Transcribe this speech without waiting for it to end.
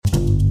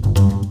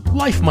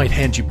Life might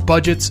hand you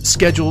budgets,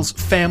 schedules,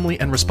 family,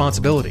 and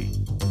responsibility.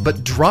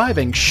 But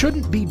driving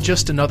shouldn't be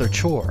just another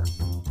chore.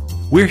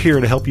 We're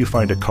here to help you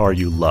find a car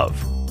you love.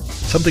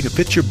 Something that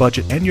fits your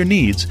budget and your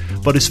needs,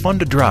 but is fun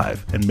to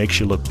drive and makes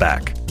you look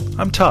back.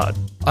 I'm Todd.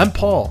 I'm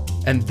Paul,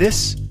 and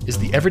this is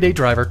the Everyday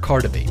Driver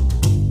Car Debate.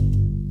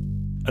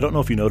 I don't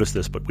know if you noticed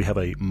this, but we have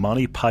a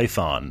Monty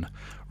Python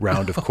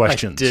round of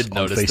questions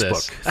on Facebook.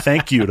 This.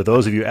 Thank you to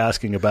those of you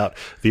asking about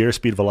the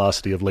airspeed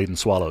velocity of laden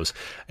swallows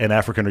and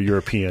African or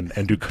European,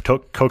 and do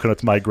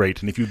coconuts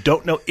migrate? And if you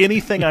don't know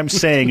anything I'm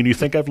saying and you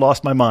think I've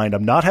lost my mind,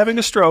 I'm not having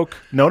a stroke.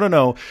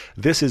 No.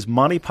 This is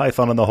Monty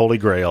Python and the Holy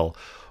Grail,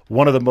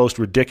 one of the most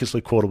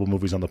ridiculously quotable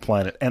movies on the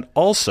planet, and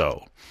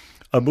also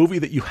a movie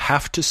that you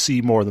have to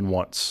see more than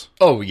once.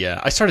 Oh,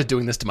 yeah. I started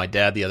doing this to my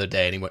dad the other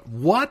day, and he went,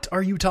 "What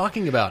are you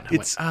talking about?"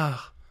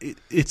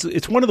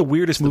 It's one of the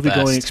weirdest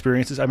movie-going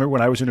experiences. I remember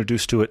when I was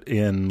introduced to it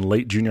in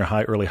late junior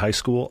high, early high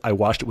school, I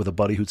watched it with a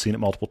buddy who'd seen it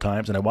multiple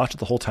times, and I watched it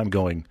the whole time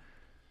going,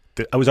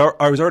 I was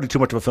already too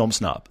much of a film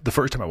snob the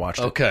first time I watched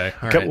it. Okay,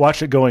 I kept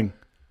watching it going,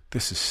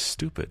 this is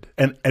stupid.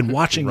 And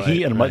watching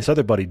he and his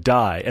other buddy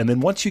die, and then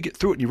once you get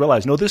through it and you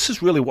realize, no, this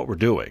is really what we're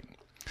doing,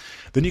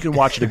 then you can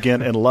watch it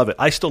again and love it.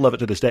 I still love it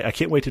to this day. I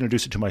can't wait to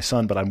introduce it to my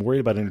son, but I'm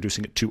worried about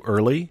introducing it too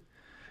early.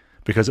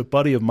 Because a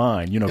buddy of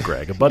mine,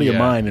 Greg, of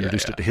mine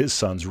introduced it to his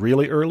sons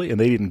really early, and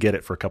they didn't get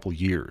it for a couple of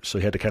years. So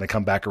he had to kind of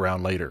come back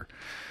around later.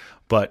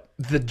 But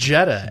the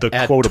Jetta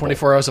at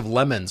 24 Hours of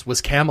Lemons was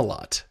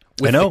Camelot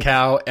with the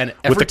cow, and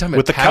every time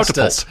it passed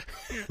us,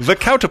 the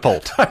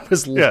catapult. I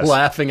was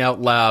laughing out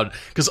loud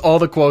because all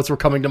the quotes were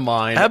coming to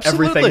mind.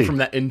 Absolutely. Everything from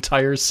that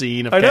entire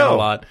scene of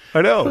Camelot.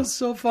 I know. It was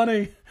so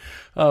funny.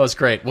 Oh, it was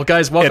great. Well,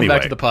 guys, welcome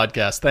back to the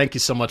podcast. Thank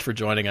you so much for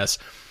joining us.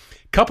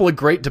 Couple of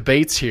great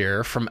debates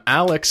here from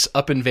Alex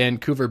up in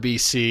Vancouver,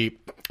 BC.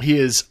 He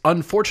has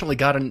unfortunately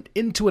gotten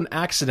into an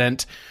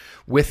accident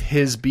with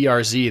his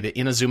BRZ, the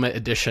Inazuma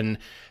Edition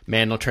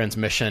manual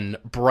transmission,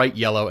 bright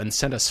yellow, and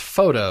sent us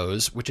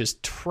photos, which is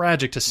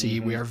tragic to see.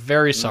 We are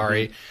very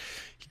sorry.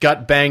 He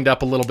got banged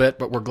up a little bit,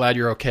 but we're glad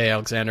you're okay,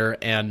 Alexander.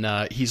 And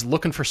he's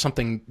looking for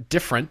something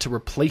different to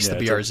replace the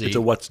BRZ. It's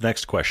a what's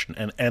next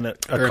question. And a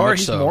car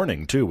he's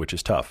mourning, too, which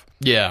is tough.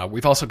 Yeah,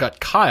 we've also got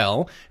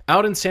Kyle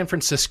out in San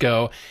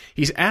Francisco.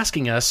 He's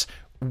asking us,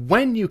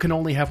 when you can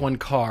only have one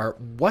car,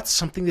 what's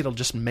something that'll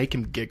just make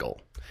him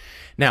giggle?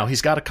 Now,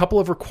 he's got a couple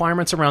of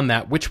requirements around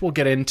that, which we'll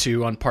get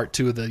into on part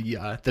two of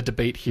the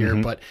debate here,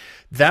 but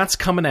that's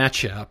coming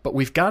at you. But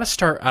we've got to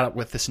start out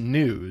with this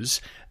news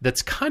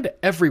that's kind of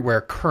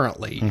everywhere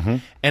currently,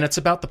 and it's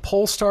about the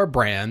Polestar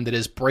brand that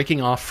is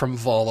breaking off from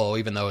Volvo,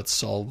 even though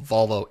it's all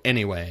Volvo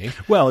anyway.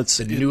 Well, it's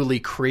the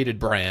newly created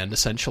brand,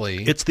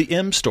 essentially. It's the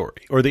M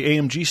story, or the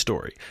AMG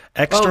story.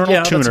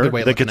 External tuner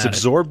that gets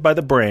absorbed by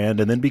the brand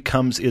and then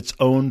becomes its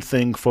own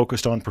thing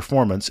focused on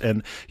performance.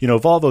 And,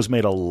 Volvo's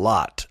made a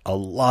lot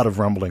of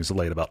rumblings of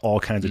late about all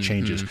kinds of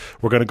changes.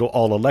 We're going to go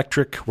all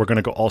electric. We're going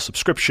to go all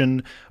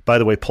subscription. By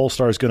the way,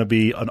 Polestar is going to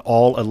be an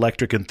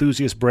all-electric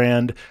enthusiast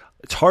brand.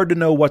 It's hard to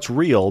know what's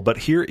real, but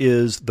here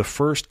is the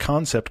first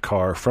concept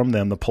car from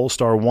them, the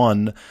Polestar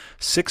 1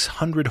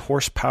 600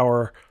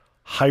 horsepower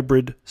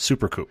hybrid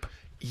Super Coupe.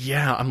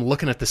 Yeah, I'm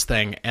looking at this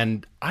thing,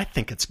 and I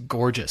think it's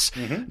gorgeous.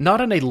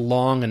 Not in a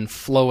long and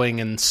flowing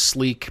and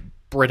sleek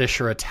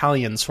British or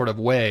Italian sort of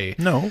way.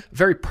 No.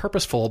 Very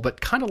purposeful, but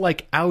kind of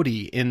like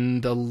Audi in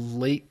the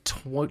late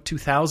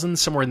 2000s,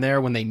 somewhere in there,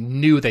 when they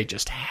knew they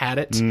just had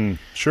it.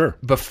 Sure.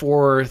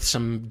 Before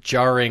some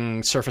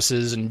jarring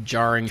surfaces and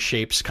jarring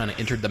shapes kind of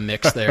entered the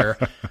mix there.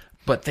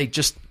 But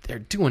they're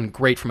doing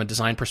great from a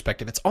design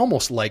perspective. It's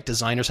almost like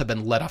designers have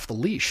been let off the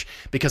leash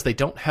because they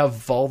don't have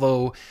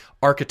Volvo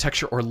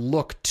architecture or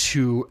look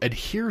to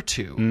adhere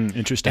to.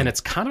 Interesting. And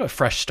it's kind of a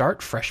fresh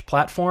start, fresh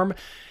platform.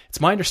 It's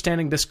my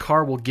understanding this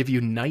car will give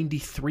you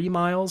 93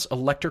 miles,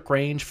 electric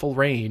range, full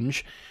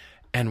range.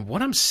 And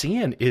what I'm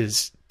seeing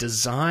is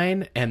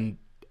design and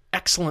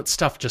excellent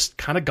stuff just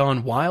kind of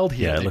gone wild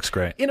here. Yeah, it looks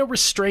great. In a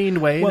restrained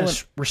way, in a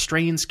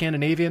restrained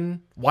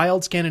Scandinavian,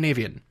 wild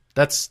Scandinavian.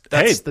 That's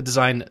the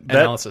design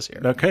analysis here.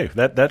 Okay,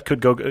 that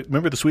could go.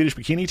 Remember the Swedish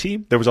bikini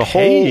team? There was a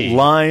whole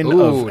line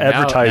of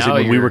advertising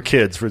when we were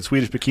kids for the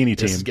Swedish bikini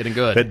team. This is getting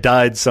good. That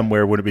died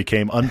somewhere when it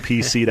became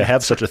un-PC to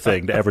have such a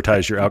thing to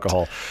advertise your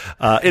alcohol.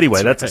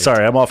 Anyway,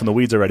 sorry, I'm off in the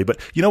weeds already. But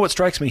you know what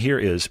strikes me here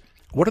is,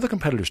 what are the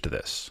competitors to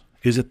this?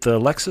 Is it the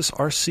Lexus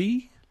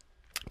RC?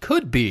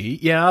 Could be.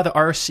 Yeah, the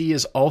RC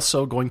is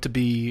also going to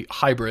be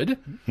hybrid.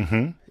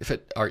 If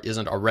it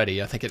isn't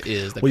already, I think it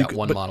is. They've got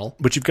one model.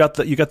 But you've got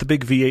the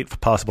big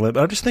V8 possible.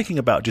 But I'm just thinking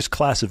about just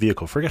class of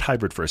vehicle. Forget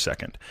hybrid for a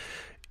second.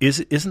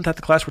 Isn't that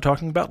the class we're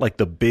talking about? Like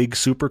the big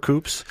super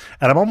coupes?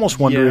 And I'm almost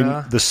wondering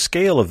the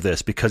scale of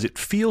this, because it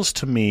feels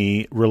to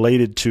me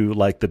related to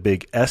like the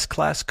big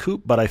S-Class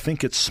coupe, but I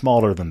think it's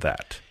smaller than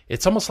that.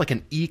 It's almost like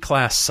an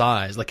E-Class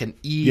size, like an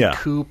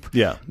E-Coupe.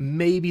 Yeah.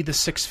 Maybe the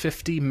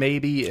 650,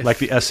 maybe. Like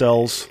the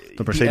SLs,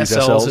 the Mercedes SLs.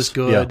 The SLs is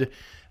good.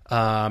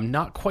 Yeah.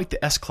 Not quite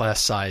the S-Class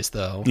size,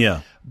 though.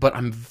 Yeah. But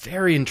I'm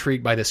very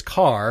intrigued by this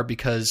car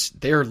because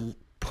they're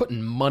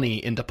putting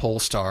money into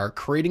Polestar,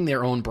 creating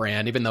their own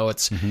brand, even though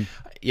it's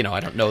I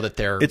don't know that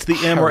they're... It's the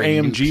M or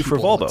AMG for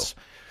Volvo.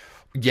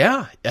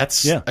 Yeah,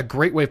 that's a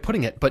great way of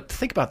putting it. But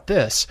think about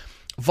this.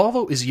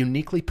 Volvo is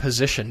uniquely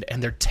positioned,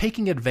 and they're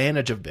taking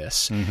advantage of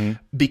this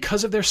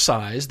because of their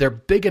size. They're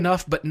big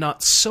enough, but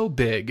not so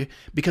big,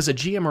 because a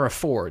GM or a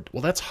Ford,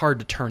 well, that's hard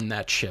to turn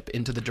that ship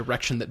into the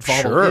direction that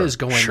Volvo is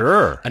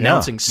going,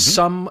 announcing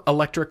some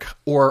electric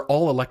or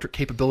all-electric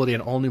capability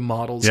in all new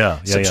models,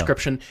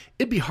 subscription.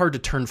 It'd be hard to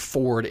turn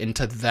Ford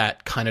into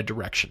that kind of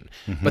direction.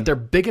 But they're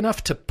big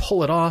enough to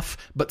pull it off,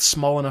 but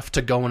small enough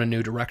to go in a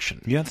new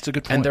direction. Yeah, that's a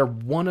good point. And they're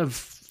one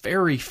of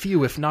very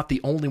few, if not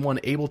the only one,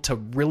 able to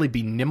really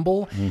be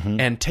nimble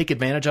and take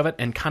advantage of it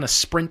and kind of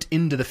sprint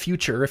into the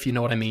future, if you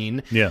know what I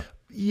mean.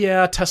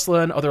 Yeah,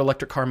 Tesla and other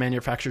electric car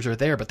manufacturers are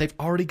there, but they've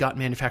already got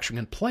manufacturing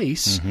in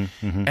place,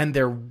 and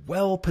they're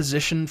well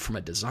positioned from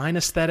a design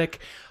aesthetic,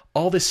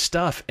 all this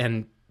stuff,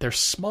 and they're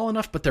small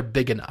enough, but they're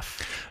big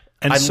enough.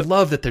 And I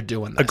love that they're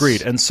doing this.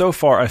 Agreed. And so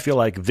far, I feel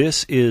like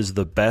this is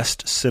the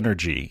best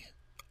synergy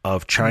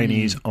of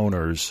Chinese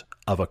owners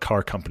of a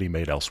car company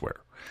made elsewhere.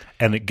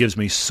 And it gives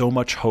me so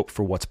much hope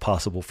for what's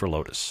possible for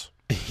Lotus.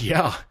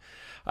 Yeah.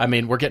 I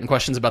mean, we're getting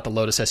questions about the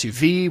Lotus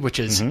SUV, which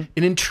is an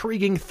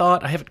intriguing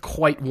thought. I haven't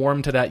quite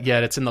warmed to that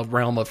yet. It's in the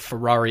realm of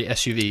Ferrari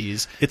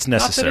SUVs. It's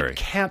necessary. Not that it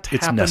can't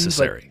happen, it's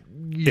necessary.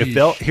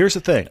 Here's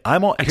the thing.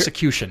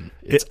 Execution.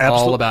 It's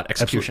all about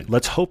execution. Absolutely.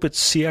 Let's hope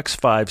it's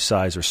CX-5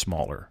 size or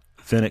smaller.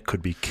 Then it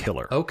could be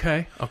killer.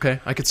 Okay,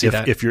 I could see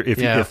that.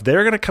 If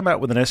they're going to come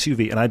out with an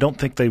SUV, and I don't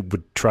think they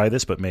would try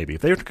this, but maybe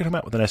if they're going to come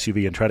out with an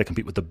SUV and try to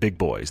compete with the big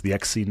boys, the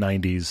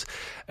XC90s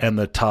and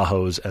the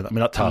Tahoes, and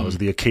not Tahoes,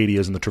 the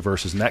Acadias and the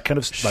Traverses, and that kind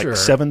of like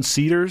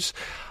 7-seaters,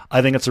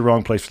 I think it's the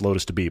wrong place for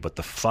Lotus to be. But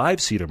the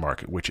 5-seater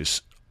market, which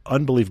is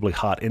unbelievably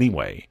hot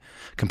anyway,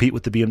 compete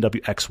with the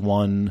BMW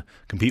X1,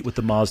 compete with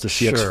the Mazda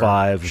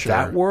CX-5.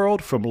 That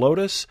world from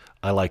Lotus,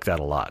 I like that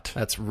a lot.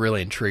 That's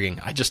really intriguing.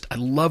 I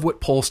love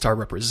what Polestar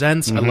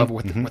represents. I love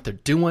what they're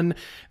doing.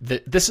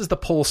 This is the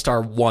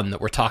Polestar 1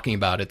 that we're talking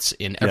about. It's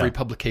in every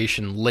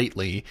publication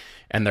lately,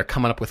 and they're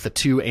coming up with the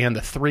 2 and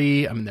the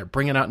 3. I mean, they're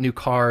bringing out new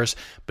cars,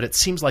 but it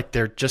seems like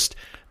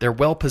they're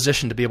well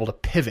positioned to be able to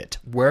pivot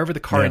wherever the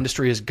car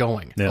industry is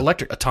going.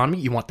 Electric autonomy,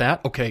 you want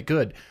that? Okay,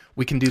 good.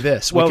 We can do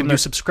this. We can do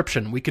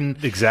subscription. We can...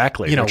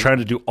 Exactly. They're trying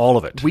to do all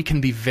of it. We can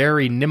be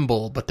very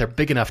nimble, but they're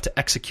big enough to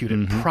execute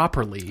it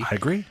properly. I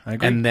agree.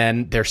 And then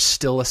they're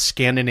still a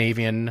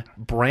Scandinavian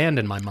brand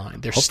in my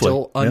mind. They're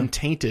still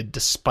untainted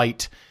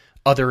despite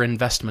other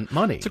investment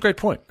money. It's a great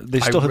point. They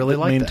still have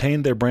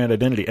maintained their brand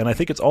identity. And I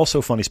think it's also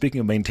funny, speaking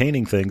of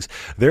maintaining things,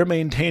 they're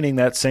maintaining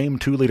that same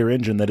 2-liter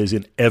engine that is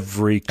in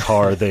every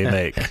car they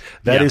make.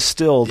 That is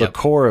still the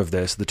core of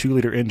this, the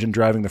 2-liter engine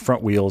driving the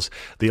front wheels,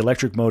 the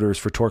electric motors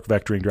for torque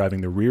vectoring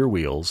driving the rear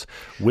wheels,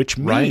 which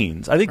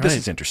means, I think this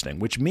is interesting,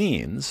 which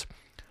means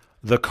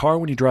the car,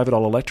 when you drive it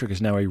all electric,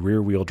 is now a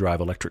rear-wheel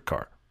drive electric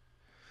car.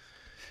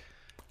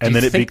 And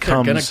then it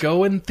becomes they're going to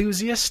go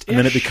enthusiast-ish. And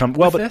then it becomes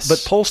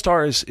but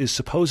Polestar is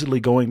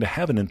supposedly going to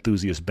have an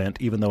enthusiast bent,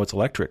 even though it's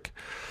electric.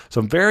 So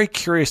I'm very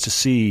curious to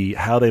see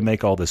how they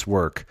make all this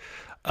work.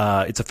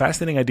 It's a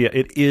fascinating idea.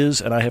 It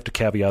is, and I have to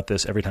caveat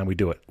this every time we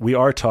do it. We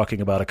are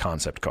talking about a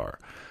concept car.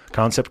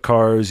 Concept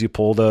cars, you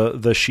pull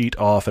the sheet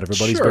off, and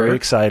everybody's very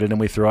excited, and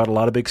we throw out a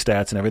lot of big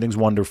stats, and everything's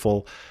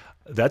wonderful.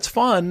 That's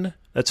fun.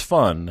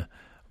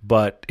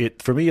 But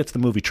for me, it's the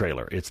movie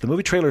trailer. The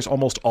movie trailer is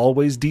almost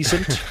always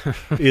decent.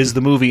 Is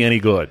the movie any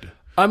good?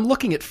 I'm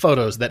looking at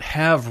photos that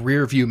have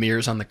rear view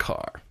mirrors on the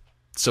car.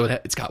 So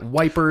it's got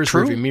wipers,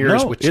 rear view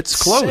mirrors, which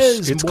it's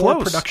close. It's more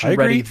production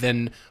ready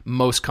than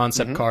most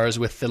concept cars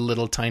with the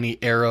little tiny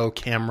arrow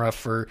camera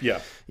for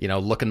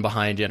looking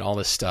behind you and all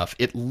this stuff.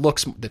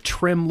 The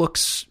trim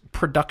looks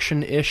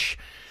production-ish.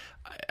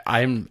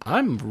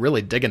 I'm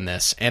really digging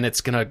this, and it's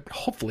going to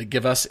hopefully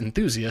give us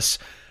enthusiasts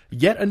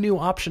yet a new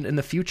option in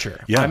the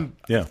future. I'm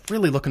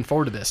really looking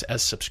forward to this.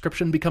 As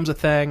subscription becomes a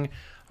thing,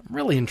 I'm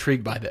really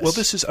intrigued by this. Well,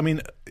 this is,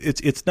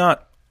 it's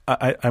not,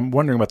 I'm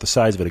wondering about the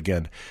size of it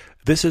again.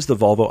 This is the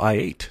Volvo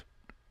i8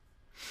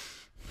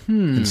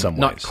 in some ways.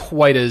 Not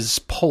quite as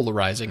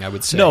polarizing, I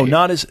would say. No,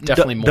 not as,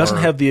 definitely more doesn't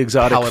have the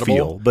exotic palatable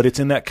feel, but it's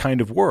in that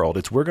kind of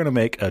world. We're going to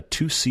make a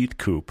 2-seat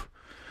coupe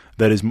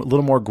that is a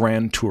little more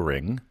grand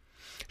touring.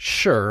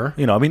 Sure.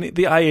 The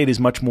i8 is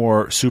much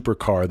more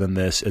supercar than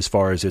this as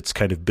far as its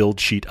kind of build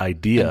sheet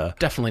idea. And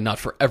definitely not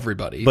for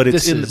everybody. But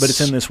it's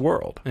in this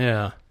world.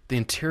 Yeah. The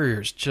interior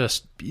is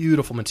just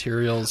beautiful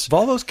materials.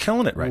 Volvo's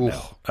killing it right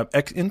now.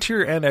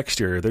 Interior and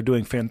exterior, they're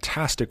doing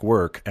fantastic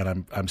work,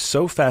 and I'm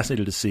so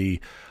fascinated to see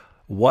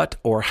what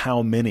or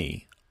how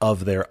many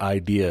of their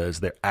ideas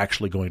they're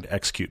actually going to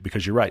execute.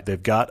 Because you're right,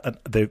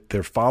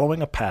 they're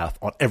following a path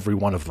on every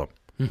one of them.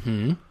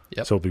 Mm-hmm.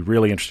 Yep. So it'll be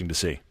really interesting to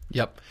see.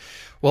 Yep.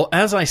 Well,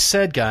 as I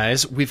said,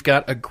 guys, we've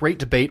got a great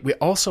debate. We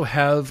also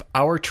have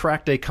our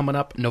track day coming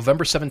up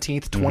November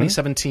 17th,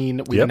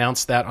 2017. We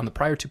announced that on the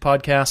prior 2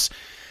 podcasts.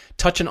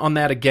 Touching on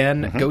that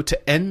again, go to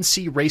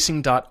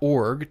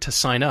ncracing.org to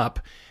sign up.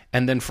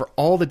 And then for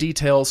all the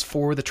details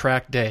for the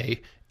track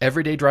day,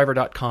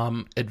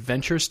 everydaydriver.com,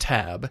 Adventures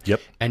tab. Yep.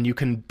 And you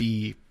can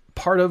be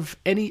part of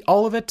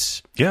all of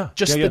it?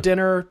 Just the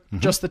dinner,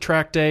 just the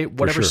track day,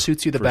 whatever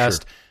suits you the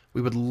best. Sure.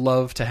 We would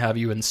love to have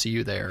you and see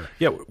you there.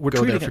 Yeah,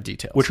 Go there for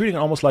details. We're treating it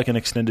almost like an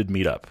extended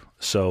meetup.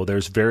 So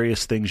there's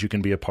various things you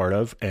can be a part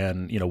of,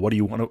 and what do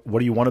you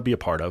want to be a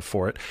part of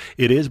for it?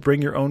 It is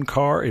bring your own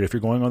car, and if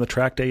you're going on the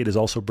track day, it is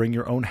also bring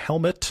your own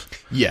helmet.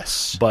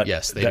 Yes, but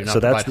yes, so that's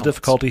the helmets.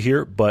 Difficulty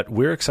here. But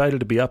we're excited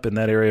to be up in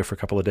that area for a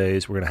couple of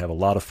days. We're going to have a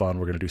lot of fun.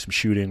 We're going to do some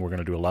shooting. We're going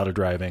to do a lot of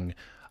driving.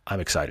 I'm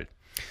excited.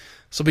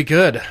 So be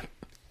good.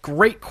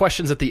 Great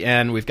questions at the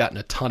end. We've gotten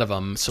a ton of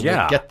them, so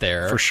we'll get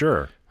there for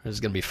sure. This is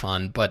going to be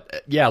fun.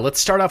 But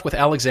let's start off with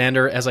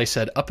Alexander. As I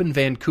said, up in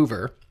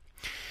Vancouver,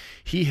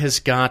 he has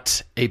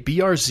got a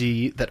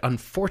BRZ that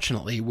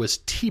unfortunately was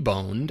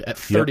T-boned at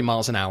 30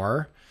 miles an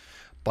hour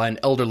by an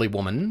elderly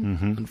woman,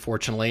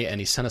 unfortunately. And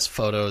he sent us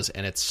photos,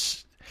 and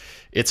it's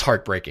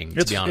heartbreaking,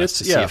 to be honest,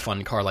 to see a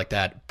fun car like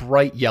that.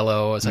 Bright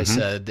yellow, as I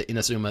said, the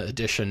Inazuma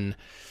edition.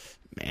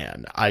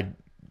 Man,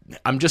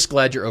 I'm just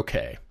glad you're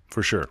okay.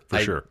 For sure,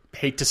 sure.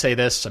 Hate to say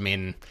this. I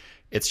mean,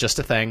 it's just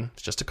a thing.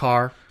 It's just a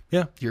car.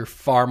 Yeah, you're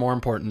far more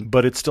important,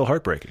 but it's still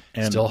heartbreaking.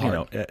 And still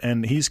hard.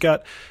 And he's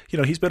got,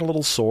 he's been a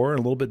little sore and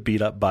a little bit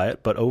beat up by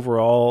it. But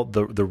overall,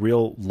 the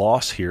real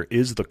loss here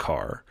is the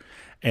car.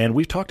 And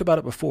we've talked about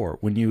it before.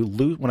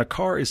 When a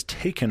car is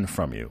taken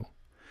from you,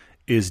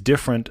 is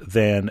different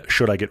than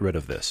should I get rid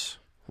of this?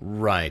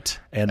 Right.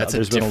 And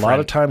there's been a lot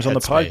of times on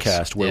the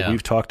podcast where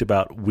we've talked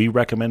about, we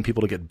recommend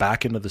people to get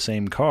back into the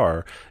same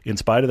car, in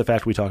spite of the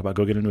fact we talk about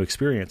go get a new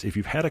experience. If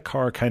you've had a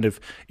car kind of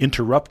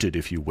interrupted,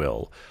 if you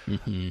will,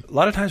 a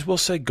lot of times we'll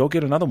say go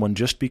get another one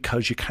just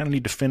because you kind of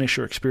need to finish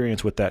your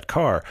experience with that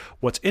car.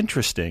 What's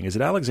interesting is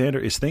that Alexander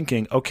is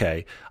thinking,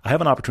 okay, I have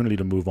an opportunity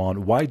to move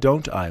on. Why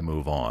don't I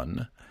move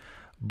on?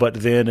 But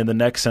then in the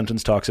next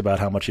sentence talks about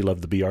how much he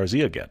loved the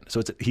BRZ again.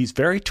 So he's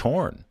very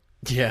torn.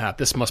 Yeah,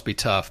 this must be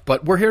tough,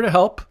 but we're here to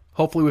help.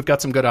 Hopefully we've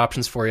got some good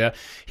options for you.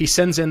 He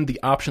sends in the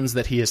options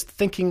that he is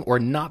thinking or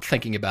not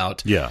thinking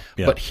about. Yeah.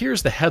 But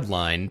here's the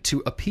headline.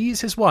 To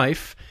appease his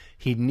wife,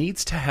 he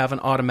needs to have an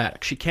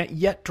automatic. She can't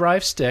yet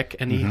drive stick,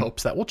 and he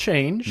hopes that will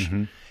change.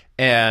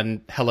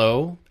 And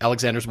hello,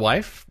 Alexander's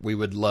wife. We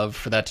would love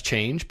for that to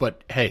change,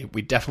 but hey,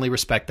 we definitely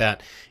respect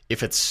that.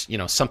 If it's,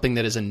 something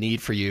that is a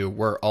need for you,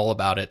 we're all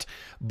about it.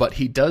 But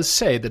he does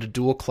say that a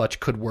dual clutch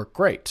could work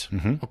great.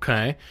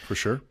 Okay. For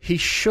sure. He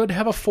should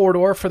have a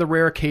 4-door for the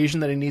rare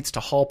occasion that he needs to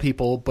haul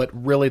people, but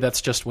really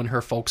that's just when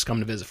her folks come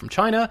to visit from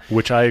China.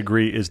 Which I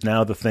agree is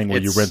now the thing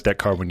where you rent that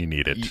car when you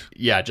need it.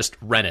 Yeah, just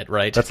rent it,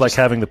 right? That's like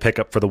having the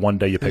pickup for the one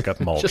day you pick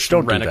up mulch. Just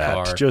don't rent do that.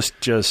 A car.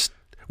 Just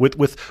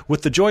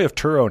With the joy of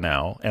Turo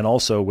now, and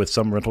also with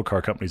some rental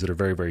car companies that are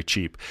very, very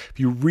cheap, if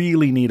you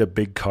really need a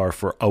big car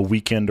for a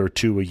weekend or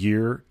two a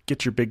year,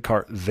 get your big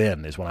car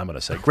then, is what I'm going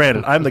to say.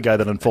 Granted, I'm the guy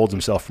that unfolds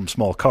himself from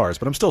small cars,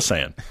 but I'm still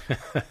saying.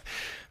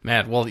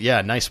 Man, well,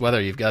 yeah, nice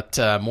weather. You've got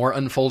more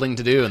unfolding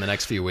to do in the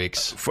next few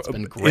weeks. It's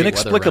been great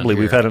Inexplicably,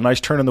 weather we've had a nice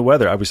turn in the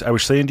weather. I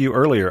was saying to you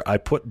earlier, I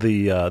put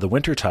the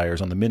winter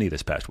tires on the Mini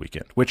this past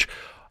weekend, which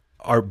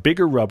are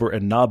bigger rubber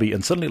and knobby,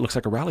 and suddenly it looks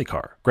like a rally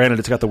car. Granted,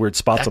 it's got the weird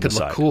spots on the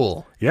side. That could look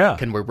cool. Yeah.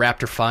 Can we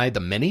Raptorify the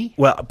Mini?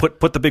 Well,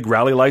 put the big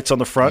rally lights on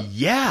the front.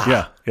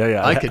 Yeah.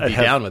 I could be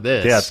down with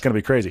this. Yeah, it's going to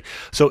be crazy.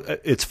 So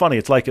it's funny.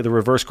 It's like the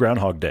reverse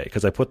Groundhog Day,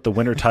 because I put the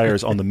winter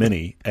tires on the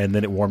Mini, and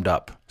then it warmed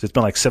up. So it's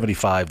been like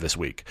 75 this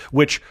week,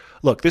 which,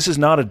 look, this is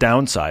not a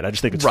downside. I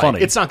just think it's funny.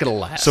 It's not going to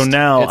last. So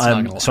now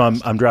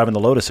I'm driving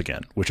the Lotus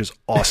again, which is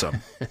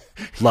awesome.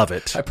 Love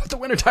it. I put the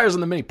winter tires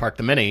on the Mini, park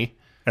the Mini.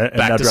 And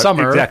back to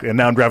summer. Exactly. And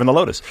now I'm driving the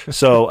Lotus.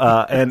 So,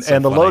 and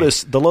the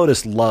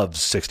Lotus loves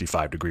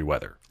 65-degree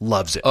weather.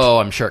 Loves it. Oh,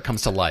 I'm sure it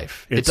comes to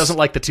life. It doesn't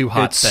like the too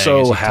hot thing. It's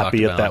so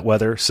happy at that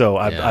weather. So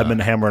I've been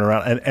hammering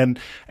around.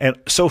 And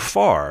so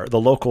far, the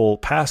local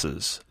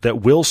passes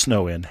that will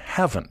snow in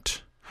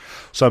haven't.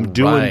 So I'm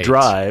doing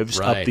drives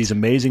up these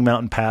amazing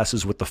mountain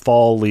passes with the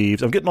fall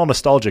leaves. I'm getting all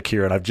nostalgic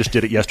here, and I just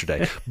did it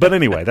yesterday. But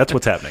anyway, that's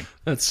what's happening.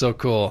 That's so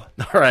cool.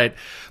 All right.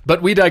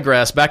 But we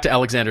digress. Back to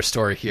Alexander's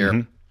story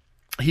here.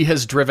 He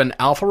has driven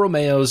Alfa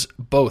Romeos,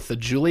 both the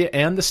Giulia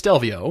and the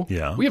Stelvio.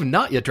 Yeah. We have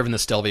not yet driven the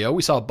Stelvio.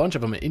 We saw a bunch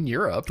of them in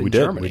Europe,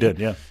 Germany. We did,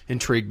 yeah.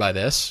 Intrigued by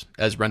this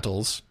as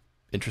rentals,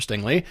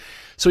 interestingly.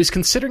 So he's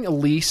considering a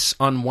lease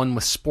on one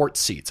with sports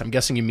seats. I'm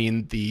guessing you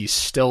mean the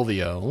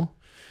Stelvio.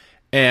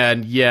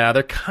 And yeah,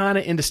 they're kind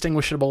of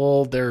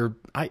indistinguishable.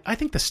 I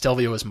think the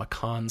Stelvio is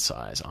Macan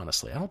size,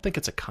 honestly. I don't think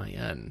it's a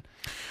Cayenne.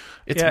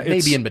 It's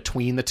maybe in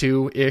between the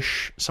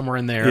two-ish, somewhere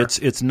in there.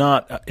 It's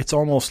not. It's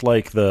almost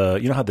like how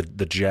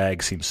the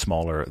Jag seems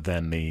smaller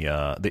than the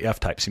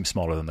F-Type seems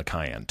smaller than the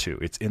Cayenne too.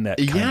 It's in that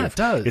kind of, it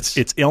does.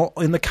 It's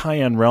in the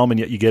Cayenne realm, and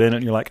yet you get in it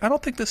and you're like, I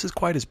don't think this is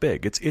quite as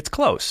big. It's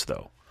close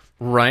though.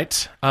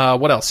 Right.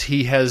 What else?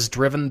 He has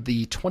driven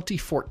the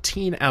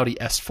 2014 Audi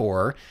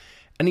S4.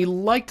 And he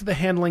liked the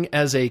handling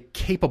as a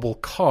capable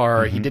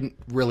car. He didn't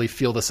really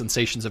feel the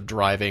sensations of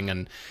driving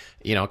and,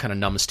 kind of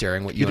numb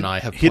steering, what you and I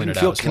have pointed out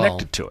as well. He didn't feel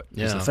connected to it,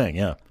 is the thing,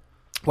 yeah.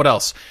 What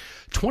else?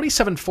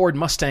 27 Ford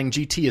Mustang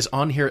GT is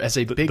on here as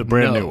a big the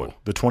brand new one,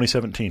 the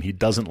 2017. He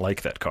doesn't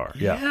like that car.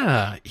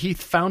 Yeah, he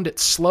found it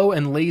slow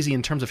and lazy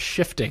in terms of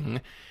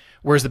shifting,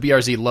 whereas the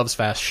BRZ loves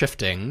fast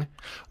shifting.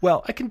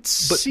 Well, I can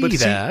see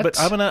that. But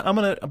I'm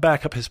gonna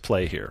back up his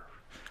play here.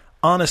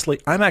 Honestly,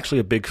 I'm actually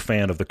a big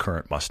fan of the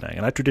current Mustang,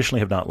 and I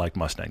traditionally have not liked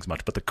Mustangs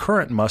much, but the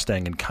current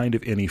Mustang in kind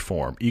of any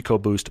form,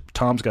 EcoBoost,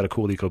 Tom's got a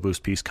cool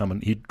EcoBoost piece coming.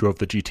 He drove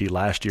the GT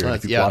last year, and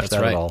if you've watched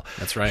that at all,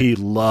 that's right. He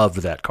loved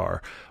that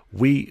car.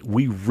 We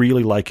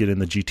really like it in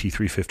the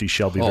GT350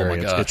 Shelby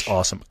variants. It's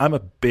awesome. I'm a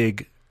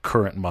big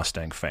current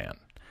Mustang fan.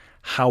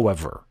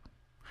 However,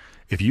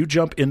 if you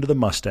jump into the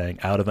Mustang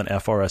out of an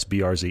FRS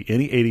BRZ,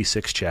 any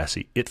 86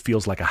 chassis, it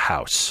feels like a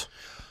house.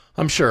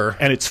 I'm sure.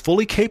 And it's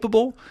fully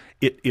capable.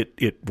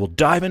 It will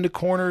dive into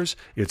corners.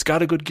 It's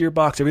got a good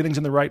gearbox. Everything's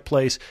in the right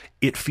place.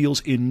 It feels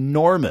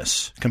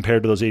enormous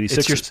compared to those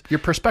 86s. It's your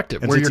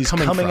perspective, and where you're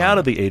coming from. Out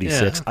of the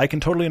 86, I can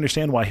totally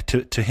understand why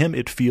to him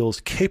it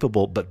feels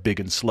capable but big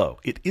and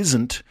slow. It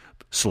isn't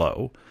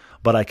slow,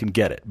 but I can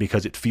get it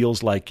because it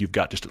feels like you've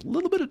got just a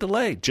little bit of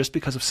delay just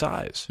because of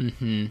size.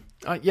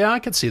 Mm-hmm. Yeah, I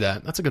can see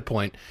that. That's a good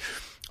point.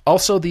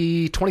 Also,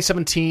 the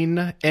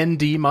 2017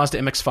 ND Mazda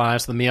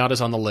MX-5, so the Miata's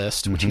on the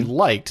list, which he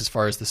liked as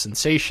far as the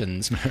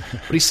sensations.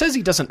 But he says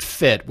he doesn't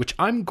fit, which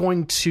I'm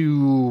going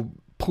to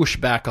push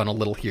back on a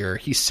little here.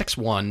 He's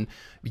 6'1".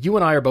 You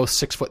and I are both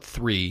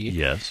 6'3".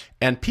 Yes.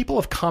 And people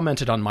have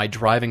commented on my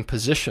driving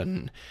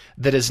position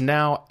that is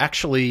now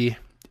actually...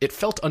 It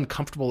felt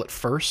uncomfortable at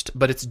first,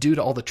 but it's due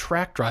to all the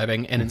track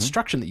driving and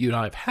instruction that you and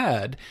I have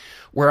had,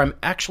 where I'm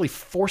actually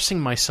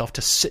forcing myself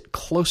to sit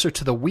closer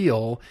to the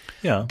wheel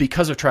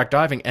because of track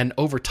driving. And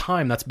over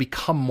time, that's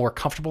become more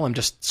comfortable. I'm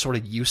just sort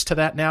of used to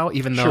that now,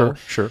 even though,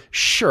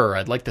 sure,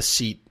 I'd like the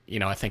seat,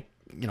 I think,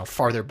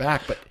 farther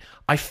back, but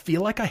I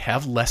feel like I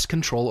have less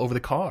control over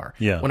the car.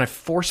 Yeah. When I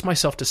force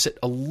myself to sit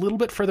a little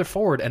bit further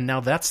forward, and now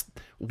that's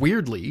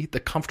weirdly the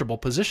comfortable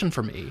position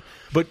for me.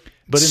 But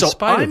in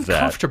spite of that,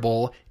 I'm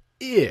comfortable.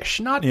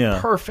 Not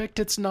perfect.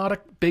 It's not a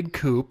big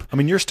coupe. I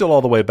mean, you're still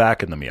all the way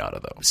back in the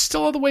Miata, though.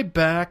 Still all the way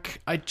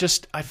back. I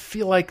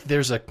feel like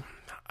there's I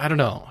don't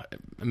know.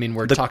 I mean,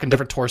 we're talking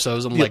different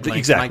torsos and leg lengths.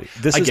 Exactly.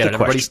 I get it.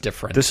 Everybody's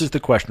different. This is the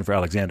question for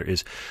Alexander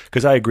is,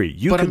 because I agree.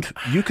 You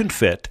can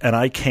fit, and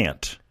I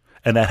can't.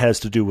 And that has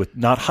to do with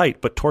not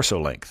height, but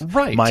torso length.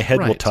 Right. My head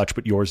will touch,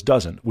 but yours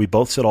doesn't. We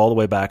both sit all the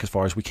way back as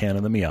far as we can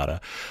in the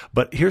Miata.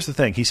 But here's the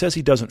thing. He says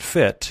he doesn't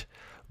fit,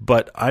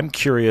 but I'm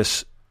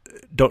curious...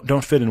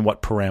 Don't fit in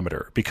what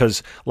parameter?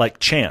 Because like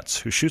Chance,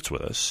 who shoots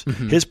with us,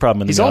 his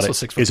problem in the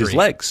Miata is his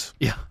legs.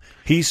 Yeah,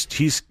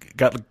 he's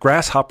got a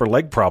grasshopper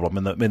leg problem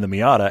in the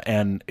Miata,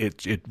 and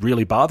it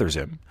really bothers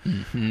him.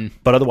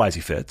 But otherwise,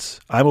 he fits.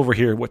 I'm over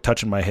here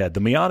touching my head.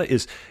 The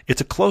Miata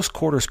it's a close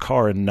quarters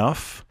car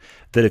enough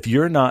that if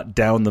you're not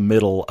down the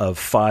middle of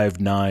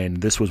 5'9",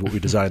 this was what we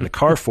designed the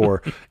car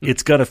for,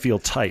 it's going to feel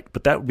tight.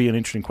 But that would be an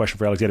interesting question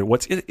for Alexander.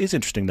 What is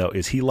interesting, though,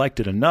 is he liked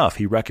it enough.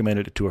 He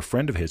recommended it to a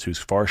friend of his who's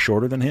far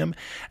shorter than him,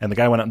 and the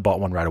guy went out and bought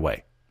one right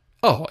away.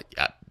 Oh,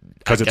 yeah.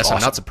 I guess awesome.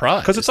 I'm not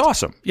surprised. Because it's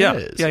awesome. Yeah.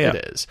 It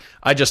is.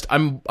 It is.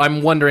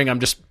 I'm wondering, I'm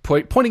just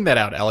pointing that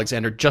out,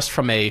 Alexander, just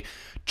from a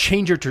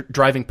change your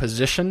driving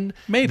position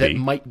that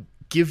might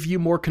give you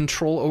more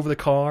control over the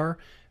car,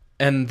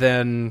 and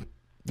then...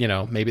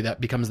 maybe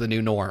that becomes the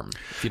new norm,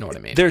 if you know what I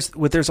mean.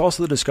 There's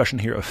also the discussion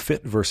here of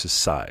fit versus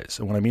size.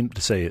 And what I mean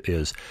to say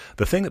is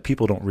the thing that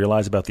people don't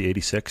realize about the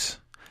 86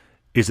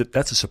 is that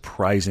that's a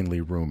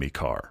surprisingly roomy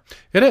car.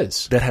 It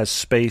is. That has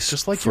space.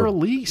 Just like your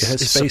Elise. It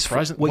has space.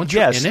 Once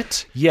you're in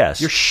it,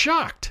 yes. You're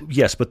shocked.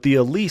 Yes, but the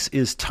Elise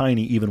is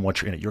tiny even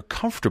once you're in it. You're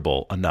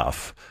comfortable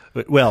enough.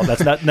 Well,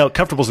 that's not... No,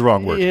 comfortable is the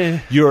wrong word. Yeah.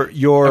 You're,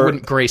 I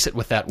wouldn't grace it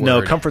with that word.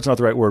 No, comfort's not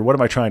the right word. What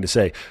am I trying to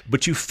say?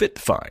 But you fit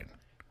fine.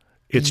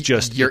 It's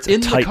just you're in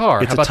the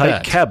car. It's a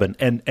tight cabin,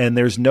 and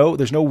there's no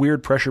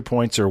weird pressure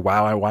points or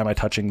why am I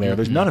touching there?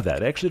 There's none of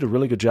that. It actually did a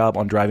really good job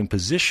on driving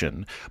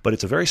position, but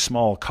it's a very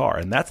small car,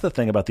 and that's the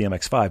thing about the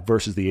MX-5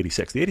 versus the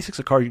 86. The 86 is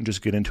a car you can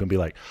just get into and be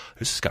like,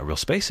 this has got real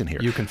space in here.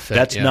 You can fit.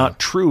 That's not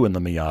true in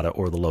the Miata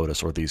or the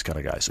Lotus or these kind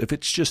of guys. If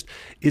it's just,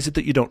 is it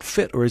that you don't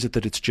fit, or is it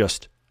that it's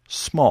just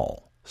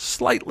small?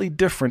 Slightly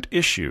different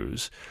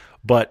issues,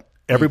 but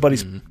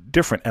everybody's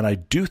different, and I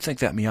do think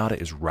that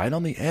Miata is right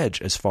on the edge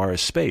as far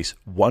as space.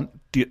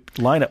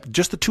 Line up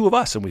just the two of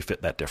us, and we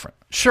fit that different.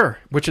 Sure,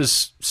 which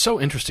is so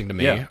interesting to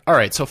me. Yeah. All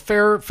right, so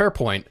fair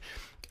point.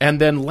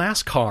 And then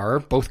last car,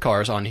 both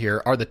cars on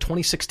here, are the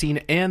 2016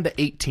 and the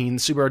 18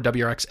 Subaru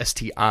WRX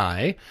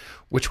STI,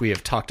 which we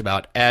have talked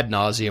about ad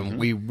nauseum.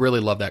 We really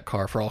love that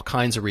car for all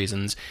kinds of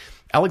reasons.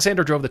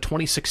 Alexander drove the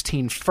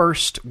 2016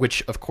 first,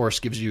 which, of course,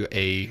 gives you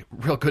a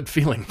real good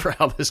feeling for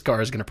how this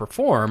car is going to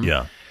perform.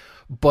 Yeah.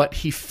 But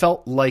he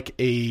felt like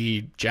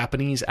a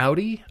Japanese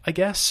Audi, I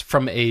guess,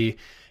 from the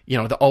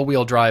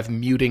all-wheel drive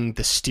muting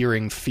the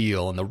steering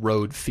feel and the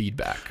road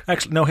feedback.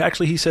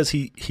 Actually, he says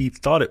he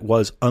thought it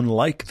was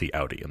unlike the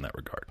Audi in that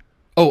regard.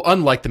 Oh,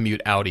 unlike the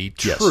mute Audi.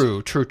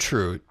 True, yes.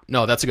 True.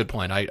 No, that's a good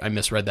point. I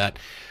misread that.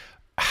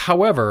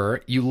 However,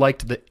 you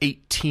liked the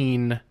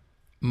 18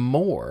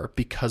 more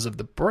because of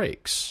the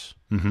brakes.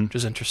 which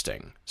is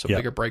interesting. So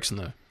bigger brakes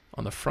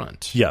on the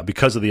front. Yeah,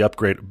 because of the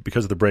upgrade,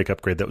 because of the brake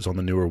upgrade that was on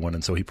the newer one,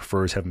 and so he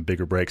prefers having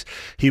bigger brakes.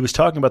 He was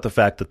talking about the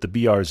fact that the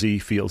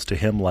BRZ feels to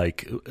him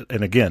like,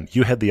 and again,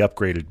 you had the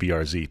upgraded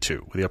BRZ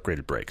too, with the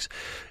upgraded brakes.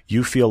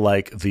 You feel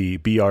like the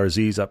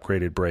BRZ's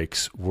upgraded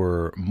brakes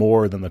were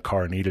more than the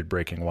car needed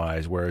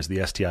braking-wise, whereas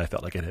the STI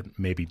felt like it had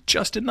maybe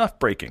just enough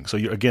braking. So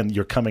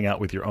you're coming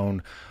out with your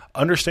own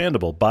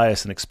understandable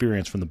bias and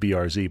experience from the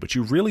BRZ, but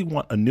you really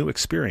want a new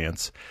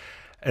experience.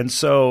 And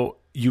so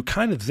you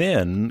kind of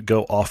then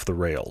go off the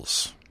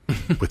rails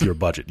with your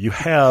budget. You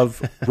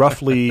have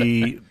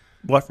roughly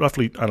I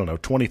don't know,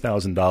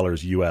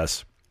 $20,000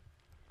 US,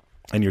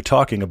 and you're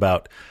talking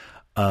about,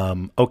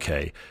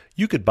 okay,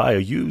 you could buy a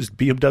used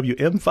BMW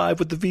M5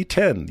 with the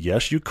V10.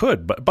 Yes, you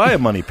could. But buy a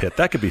money pit.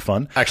 That could be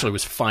fun. Actually,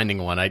 was finding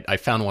one. I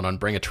found one on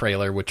Bring a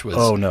Trailer, which was...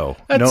 Oh, no.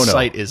 That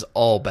site is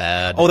all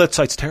bad. Oh, that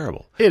site's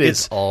terrible.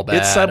 It's all bad.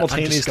 It's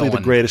simultaneously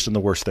the greatest and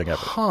the worst thing ever.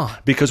 Huh.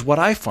 Because what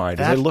I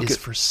find is I look that is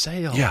at... for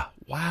sale. Yeah.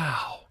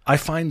 Wow. I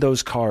find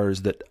those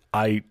cars that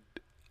I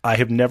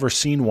have never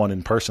seen one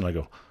in person. I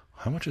go,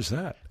 how much is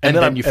that? And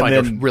then you find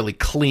a really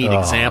clean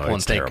example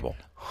and think, terrible.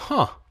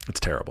 Huh. It's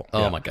terrible.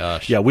 Oh, my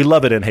gosh. Yeah, we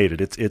love it and hate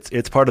it.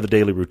 It's part of the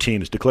daily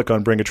routine is to click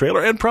on Bring a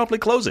Trailer and promptly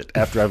close it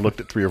after I've looked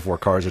at 3 or 4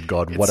 cars and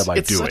gone, what am I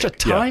doing? It's such a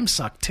time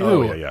suck, too.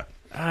 Oh, yeah.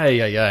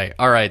 Ay.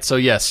 All right. So,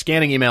 yes,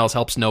 scanning emails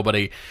helps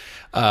nobody.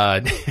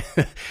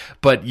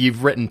 But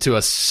you've written to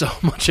us so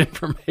much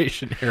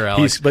information here,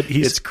 Alex.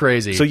 It's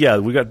crazy. So, yeah,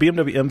 we got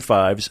BMW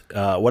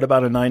M5s. What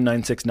about a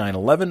 996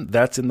 911?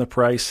 That's in the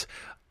price.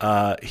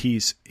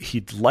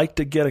 He'd like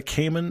to get a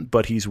Cayman,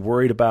 but he's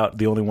worried about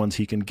the only ones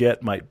he can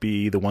get might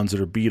be the ones that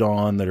are beat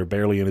on, that are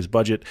barely in his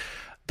budget.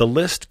 The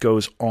list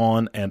goes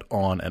on and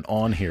on and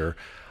on here.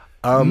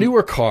 Having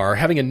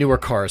a newer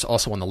car is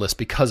also on the list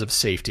because of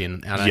safety,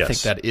 and yes. I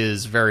think that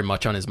is very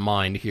much on his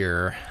mind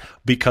here.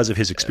 Because of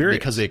his experience.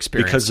 Because of the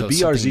experience. Because the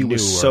BRZ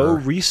was so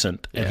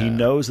recent, and he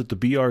knows that the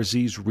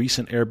BRZ's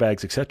recent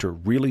airbags, etc.,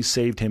 really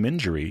saved him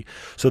injury.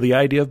 So the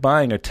idea of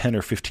buying a 10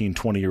 or 15,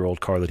 20-year-old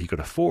car that he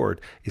could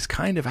afford is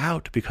kind of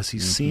out because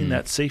he's seen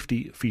that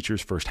safety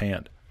features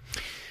firsthand.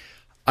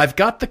 I've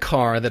got the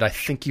car that I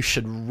think you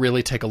should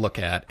really take a look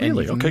at. And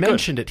you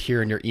mentioned it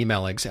here in your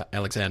email,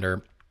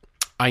 Alexander.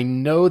 I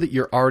know that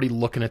you're already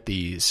looking at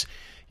these.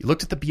 You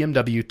looked at the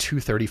BMW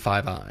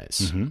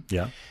 235i's.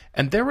 Yeah.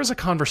 And there was a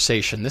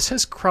conversation. This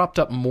has cropped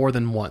up more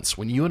than once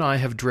when you and I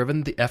have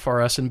driven the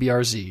FRS and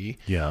BRZ.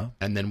 Yeah.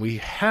 And then we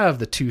have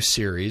the 2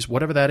 Series,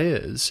 whatever that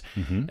is.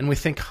 And we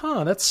think,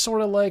 that's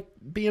sort of like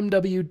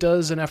BMW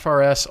does an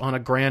FRS on a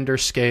grander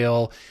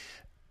scale,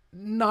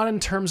 not in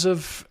terms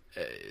of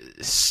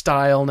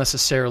style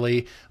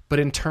necessarily, but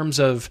in terms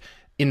of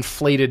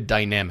inflated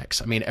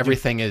dynamics. I mean,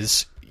 everything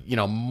is...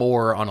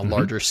 more on a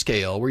larger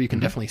scale, where you can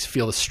definitely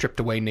feel the stripped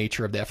away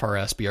nature of the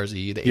FRS,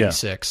 BRZ, the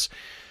 86.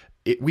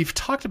 We've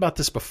talked about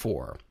this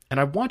before, and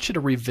I want you to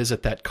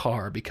revisit that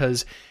car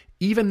because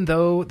even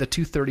though the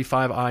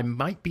 235i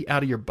might be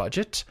out of your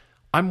budget,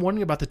 I'm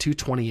wondering about the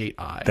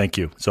 228i. Thank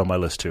you. It's on my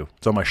list too.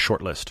 It's on my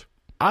short list.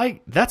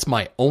 That's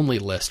my only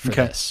list for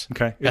this.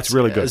 Okay. That's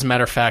really good. As a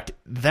matter of fact,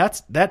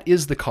 that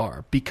is the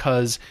car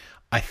because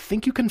I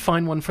think you can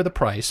find one for the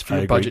price for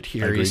your budget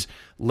here. He's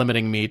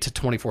limiting me to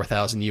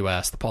 24,000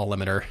 US, the Paul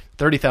limiter,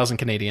 30,000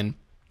 Canadian.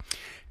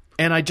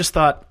 And I just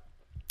thought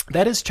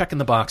that is checking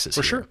the boxes.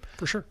 For sure.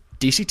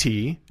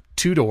 DCT,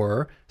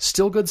 2-door,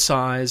 still good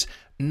size,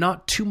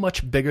 not too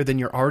much bigger than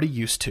you're already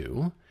used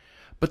to.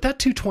 But that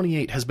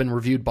 228 has been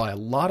reviewed by a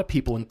lot of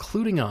people,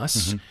 including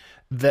us,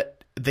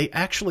 that they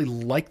actually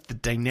like the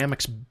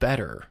dynamics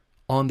better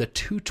on the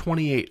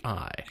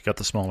 228i. You got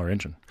the smaller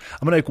engine.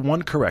 I'm going to make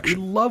one correction.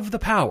 We love the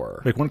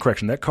power. Make one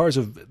correction. That car's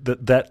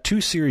that 2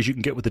 Series you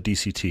can get with the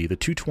DCT. The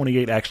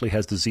 228 actually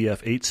has the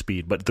ZF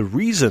 8-speed. But the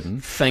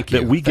reason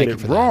that we get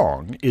it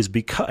wrong is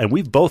because, and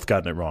we've both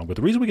gotten it wrong, but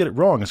the reason we get it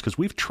wrong is because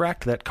we've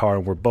tracked that car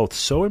and we're both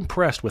so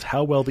impressed with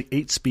how well the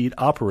 8-speed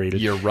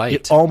operated. You're right.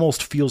 It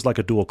almost feels like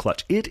a dual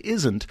clutch. It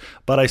isn't,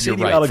 but I say to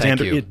you,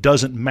 Alexander, it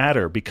doesn't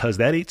matter because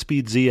that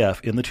 8-speed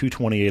ZF in the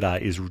 228i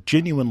is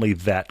genuinely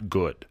that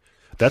good.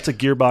 That's a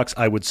gearbox,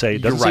 I would say.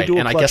 You're right,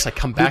 and I guess I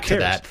come back to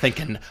that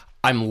thinking,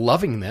 I'm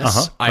loving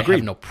this. I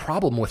have no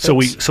problem with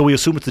it. So we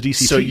assume it's the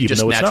DCT, so you even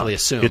just though it's naturally not.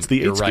 assume. It's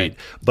the 8-speed. Right.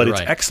 But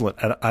it's excellent.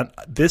 And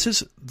this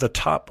is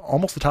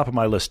almost the top of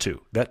my list,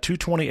 too. That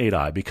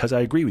 228i, because I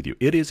agree with you.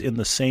 It is in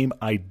the same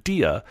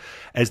idea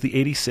as the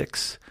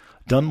 86,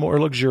 done more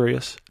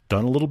luxurious,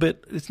 done a little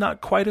bit. It's not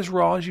quite as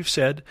raw as you've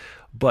said,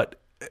 but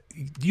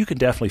you can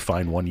definitely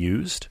find one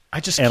used. I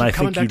just keep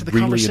coming back to the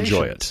really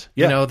enjoy it.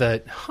 Yeah. You know,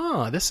 that,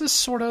 this is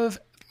sort of...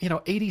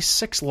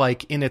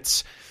 86-like in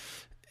its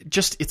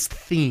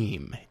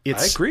theme.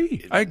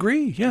 I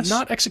agree. Yes.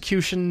 Not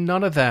execution,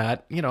 none of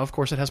that. Of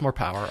course it has more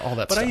power, all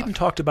that stuff. But I even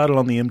talked about it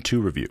on the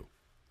M2 review.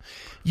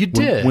 You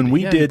did. When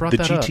we did the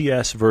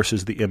GTS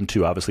versus the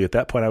M2, obviously at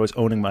that point I was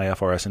owning my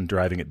FRS and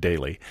driving it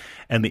daily.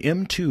 And the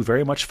M2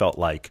 very much felt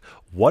like,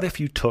 what if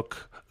you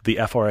took the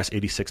FRS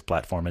 86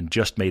 platform and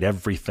just made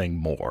everything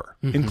more,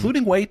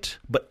 including weight,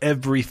 but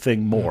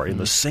everything more in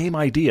the same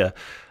idea.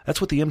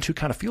 That's what the M2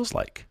 kind of feels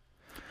like.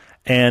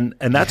 And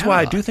that's why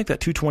I do think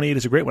that 228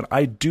 is a great one.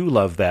 I do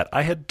love that.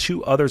 I had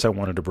two others I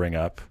wanted to bring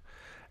up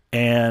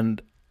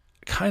and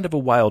kind of a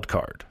wild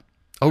card.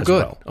 Oh,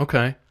 good. Well.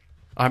 Okay.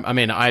 I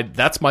mean,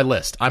 that's my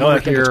list. I'm over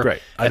here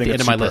at the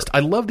end of my list. I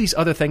love these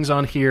other things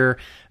on here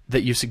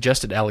that you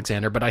suggested,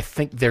 Alexander, but I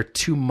think they're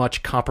too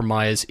much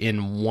compromise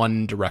in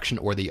one direction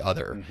or the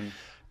other.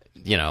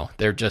 You know,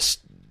 they're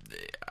just,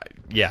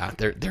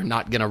 they're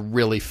not going to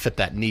really fit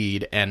that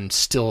need and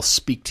still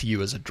speak to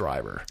you as a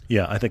driver.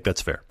 Yeah, I think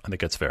that's fair.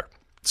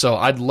 So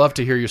I'd love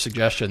to hear your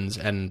suggestions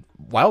and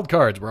wild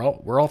cards. We're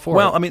all for it.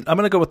 Well, I mean, I'm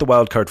going to go with the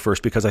wild card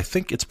first because I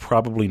think it's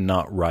probably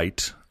not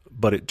right.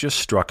 But it just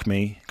struck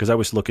me, because I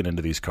was looking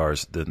into these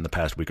cars in the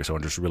past week or so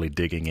and just really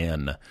digging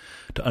in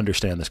to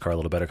understand this car a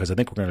little better, because I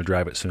think we're going to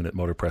drive it soon at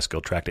Motor Press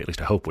Guild Track Day, at least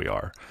I hope we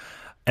are.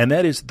 And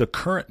that is the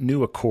current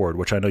new Accord,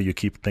 which I know you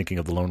keep thinking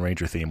of the Lone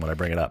Ranger theme when I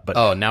bring it up.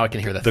 But now I can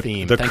hear the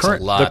theme. Thanks a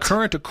lot. The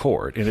current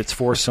Accord in its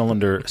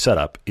four-cylinder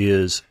setup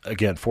is,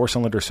 again,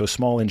 four-cylinder, so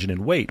small engine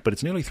in weight, but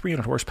it's nearly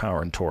 300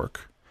 horsepower in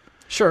torque.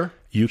 Sure.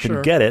 You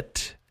can get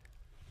it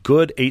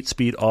good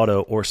 8-speed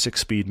auto or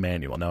 6-speed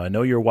manual. Now, I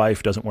know your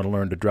wife doesn't want to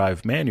learn to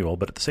drive manual,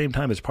 but at the same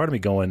time, there's part of me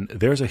going,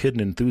 there's a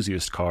hidden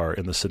enthusiast car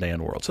in the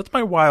sedan world. So that's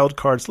my wild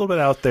card. It's a little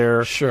bit out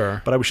there.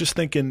 Sure. But I was just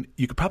thinking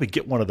you could probably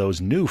get one of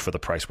those new for the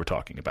price we're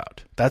talking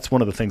about. That's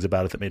one of the things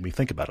about it that made me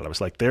think about it. I was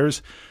like,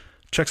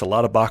 checks a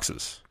lot of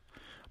boxes.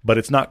 But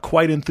it's not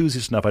quite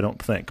enthusiast enough, I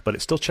don't think. But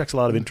it still checks a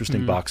lot of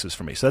interesting boxes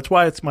for me. So that's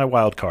why it's my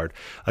wild card.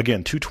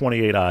 Again,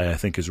 228i, I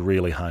think, is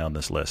really high on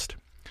this list.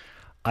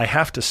 I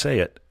have to say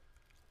it.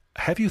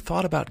 Have you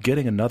thought about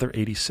getting another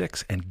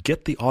 86 and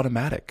get the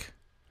automatic?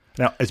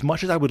 Now, as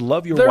much as I would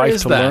love your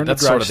wife to learn to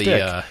drive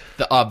stick,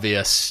 the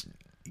obvious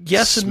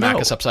yes and smack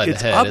no. us upside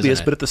it's the head. It's obvious,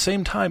 isn't it? But at the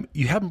same time,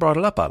 you haven't brought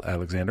it up,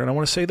 Alexander, and I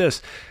want to say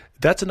this.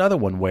 That's another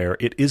one where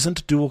it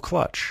isn't dual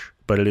clutch,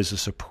 but it is a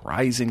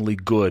surprisingly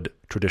good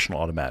traditional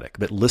automatic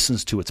that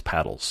listens to its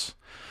paddles.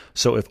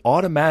 So if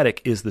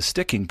automatic is the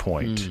sticking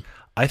point,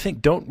 I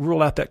think don't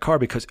rule out that car,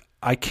 because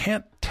I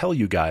can't tell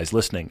you guys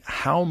listening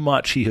how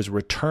much he has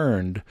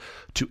returned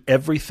to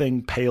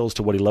everything pales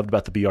to what he loved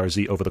about the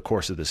BRZ over the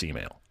course of this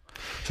email.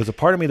 So there's a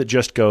part of me that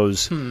just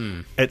goes,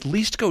 at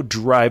least go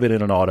drive it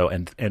in an auto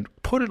and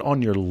put it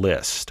on your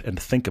list and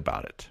think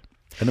about it.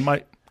 And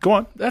it go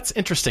on. That's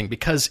interesting,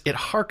 because it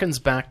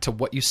harkens back to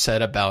what you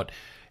said about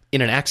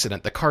in an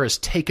accident, the car is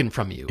taken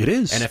from you. It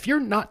is. And if you're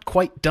not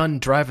quite done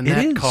driving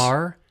that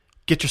car,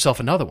 get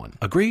yourself another one.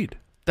 Agreed.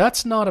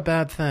 That's not a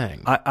bad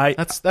thing.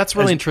 That's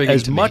really intriguing to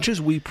me. As much as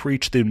we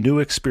preach the new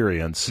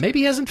experience... Maybe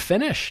he hasn't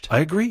finished. I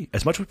agree.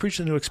 As much as we preach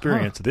the new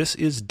experience, this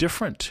is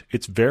different.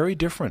 It's very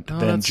different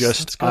than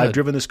just, I've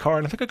driven this car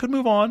and I think I could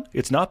move on.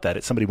 It's not that.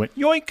 It's somebody went,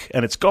 yoink,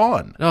 and it's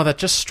gone. No, that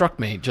just struck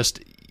me.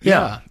 Maybe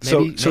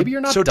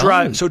you're not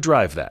done. So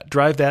drive that.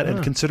 Drive that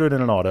and consider it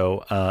in an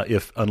auto,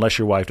 unless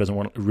your wife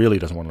really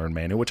doesn't want to learn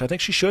manual, which I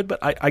think she should, but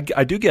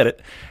I do get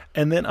it.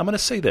 And then I'm going to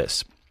say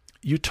this.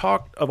 You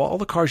talked of all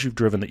the cars you've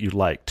driven that you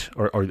liked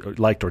or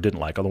liked or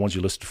didn't like, all the ones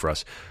you listed for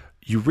us.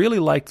 You really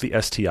liked the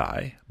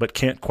STI, but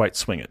can't quite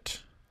swing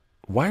it.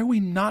 Why are we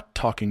not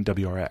talking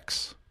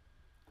WRX?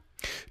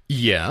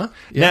 Yeah.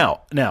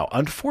 Now,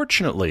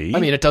 unfortunately... I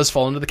mean, it does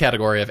fall into the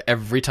category of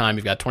every time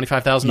you've got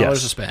 $25,000 to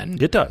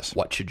spend. It does.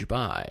 What should you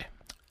buy?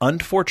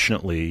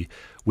 Unfortunately,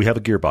 we have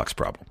a gearbox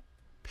problem.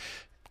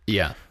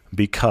 Yeah.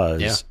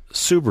 Because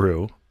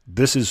Subaru,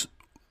 this is...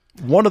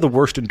 one of the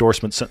worst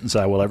endorsement sentences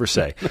I will ever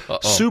say.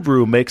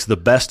 Subaru makes the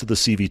best of the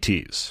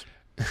CVTs,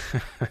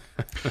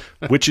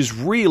 which is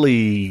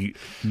really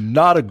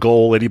not a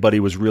goal anybody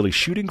was really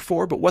shooting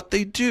for. But what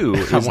they do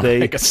is they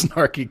make a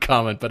snarky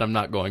comment, but I'm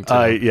not going to.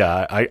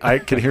 I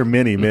can hear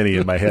many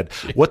in my head.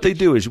 What they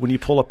do is when you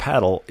pull a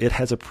paddle, it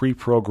has a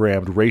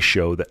pre-programmed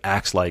ratio that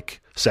acts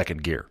like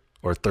second gear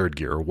or third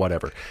gear or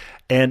whatever.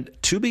 And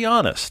to be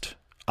honest,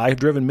 I've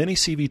driven many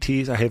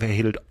CVTs. I have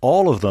hated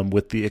all of them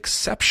with the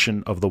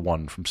exception of the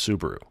one from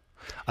Subaru.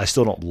 I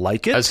still don't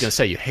like it. I was going to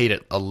say you hate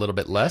it a little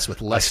bit less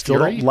with less fury.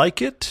 I still don't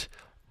like it,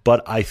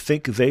 but I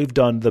think they've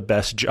done the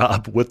best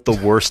job with the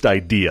worst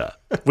idea,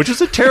 which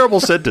is a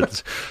terrible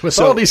sentence. With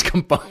all these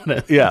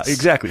components. Yeah,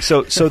 exactly.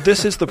 So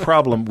this is the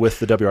problem with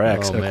the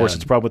WRX. And of course,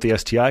 it's a problem with the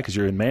STI because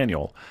you're in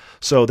manual.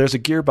 So there's a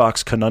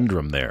gearbox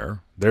conundrum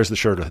there. There's the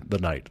shirt of the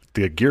night.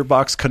 The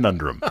gearbox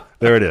conundrum.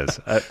 There it is.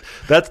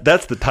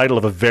 That's the title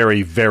of a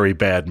very, very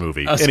bad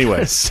movie.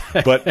 Anyway,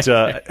 but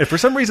for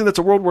some reason, it's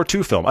a World War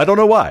II film. I don't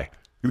know why.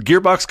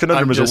 Gearbox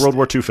Conundrum is a World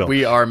War II film.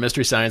 We are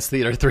Mystery Science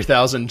Theater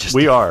 3000.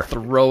 We are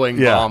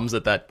throwing bombs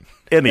at that.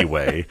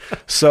 Anyway,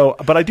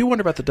 but I do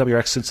wonder about the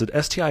WRX since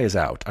the STI is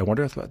out. I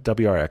wonder about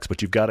WRX,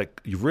 but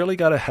you've really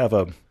got to have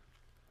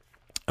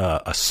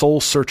a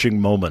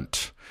soul-searching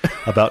moment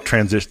about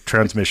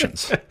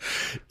transmissions.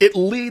 It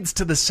leads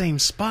to the same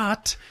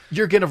spot.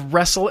 You're going to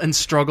wrestle and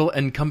struggle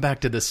and come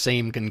back to the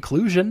same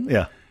conclusion.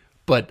 Yeah.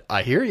 But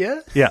I hear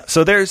you. Yeah.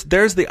 So there's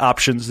the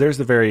options. There's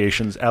the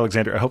variations.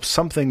 Alexander, I hope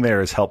something there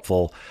is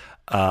helpful.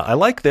 I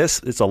like this.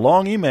 It's a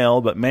long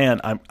email, but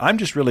man, I'm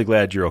just really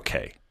glad you're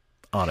okay.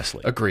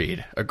 Honestly.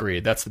 Agreed.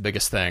 That's the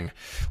biggest thing.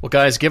 Well,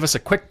 guys, give us a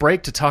quick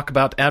break to talk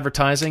about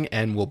advertising,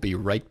 and we'll be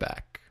right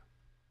back.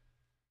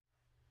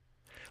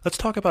 Let's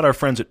talk about our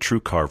friends at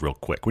TrueCar real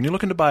quick. When you're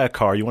looking to buy a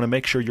car, you want to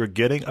make sure you're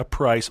getting a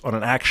price on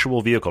an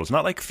actual vehicle. It's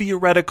not like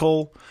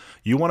theoretical.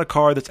 You want a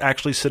car that's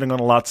actually sitting on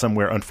a lot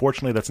somewhere.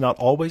 Unfortunately, that's not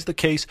always the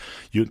case.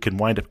 You can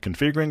wind up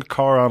configuring a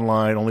car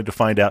online only to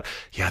find out,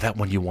 yeah, that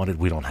one you wanted,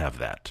 we don't have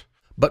that.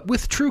 But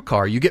with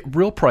TrueCar, you get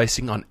real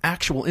pricing on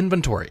actual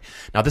inventory.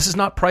 Now, this is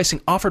not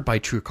pricing offered by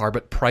TrueCar,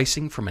 but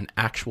pricing from an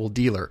actual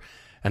dealer.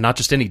 And not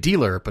just any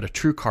dealer, but a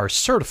TrueCar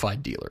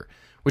certified dealer,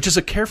 which is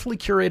a carefully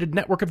curated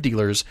network of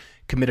dealers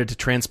committed to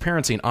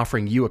transparency and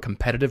offering you a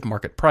competitive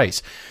market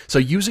price. So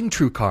using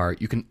TrueCar,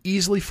 you can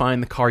easily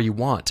find the car you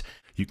want.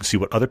 You can see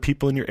what other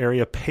people in your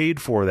area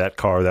paid for that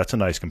car. That's a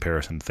nice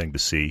comparison thing to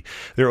see.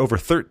 There are over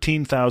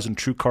 13,000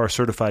 TrueCar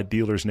certified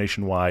dealers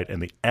nationwide,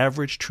 and the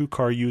average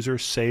TrueCar user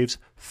saves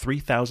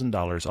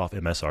 $3,000 off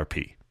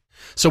MSRP.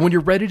 So when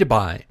you're ready to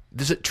buy,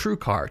 visit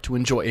TrueCar to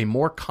enjoy a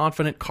more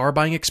confident car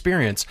buying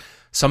experience.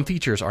 Some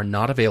features are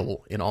not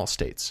available in all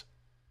states.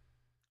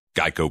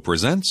 Geico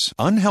presents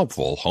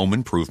unhelpful home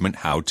improvement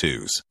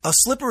how-tos. A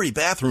slippery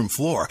bathroom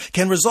floor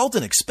can result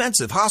in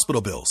expensive hospital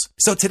bills.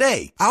 So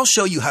today, I'll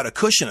show you how to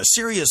cushion a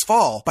serious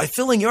fall by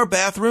filling your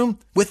bathroom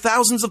with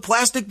thousands of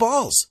plastic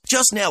balls.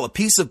 Just nail a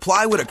piece of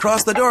plywood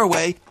across the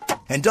doorway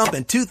and dump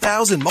in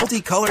 2,000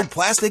 multicolored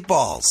plastic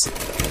balls.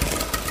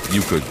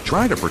 You could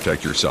try to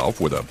protect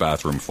yourself with a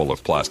bathroom full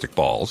of plastic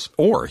balls,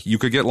 or you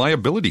could get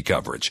liability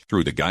coverage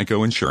through the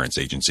Geico Insurance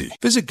Agency.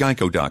 Visit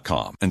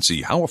geico.com and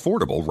see how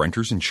affordable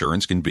renter's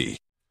insurance can be.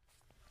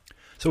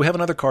 So we have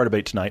another car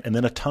debate tonight, and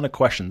then a ton of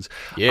questions.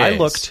 Yes.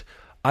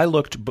 I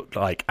looked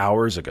like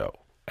hours ago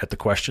at the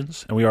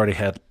questions, and we already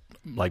had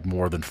like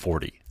more than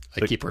 40.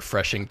 I keep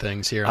refreshing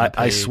things here on the page.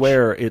 I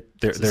swear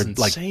they're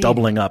like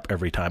doubling up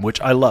every time, which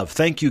I love.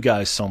 Thank you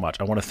guys so much.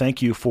 I want to thank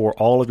you for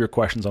all of your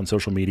questions on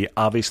social media.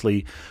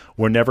 Obviously,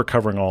 we're never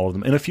covering all of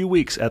them. In a few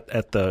weeks at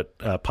the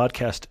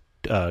podcast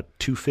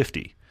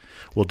 250,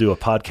 we'll do a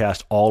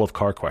podcast all of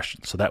car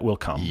questions. So that will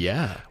come.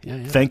 Yeah.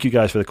 Thank you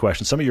guys for the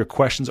questions. Some of your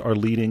questions are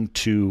leading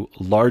to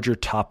larger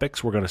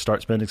topics. We're going to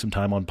start spending some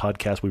time on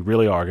podcasts. We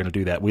really are going to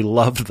do that. We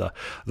loved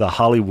the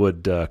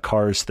Hollywood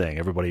cars thing.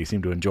 Everybody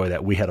seemed to enjoy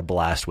that. We had a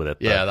blast with it.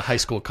 Yeah, the high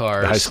school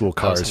cars. The high school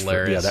cars. That was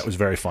hilarious. That was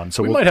very fun.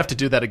 So we might have to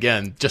do that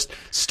again. Just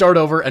start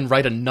over and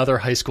write another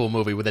high school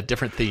movie with a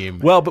different theme.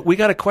 Well, but we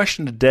got a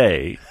question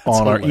today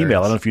on our email.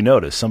 I don't know if you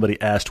noticed.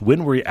 Somebody asked,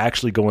 when were you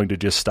actually going to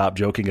just stop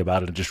joking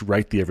about it and just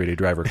write the Everyday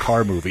Driver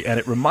car movie? And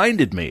it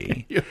reminded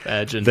me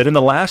that in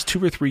the last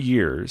 2 or 3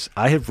 years,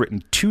 I have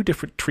written 2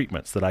 different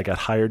treatments that I got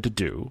hired to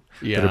do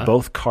that are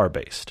both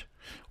car-based.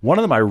 One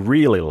of them I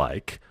really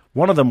like.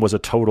 One of them was a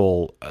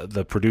total,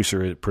 the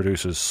producer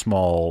produces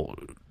small,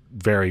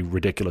 very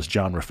ridiculous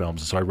genre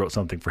films, and so I wrote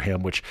something for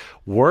him which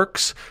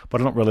works, but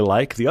I don't really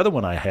like. The other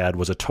one I had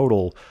was a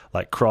total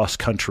like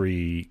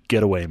cross-country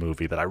getaway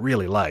movie that I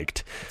really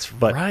liked.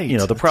 But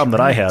the problem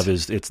that I have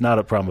is it's not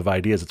a problem of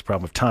ideas, it's a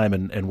problem of time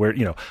and where,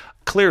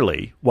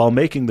 clearly, while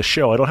making the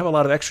show, I don't have a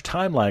lot of extra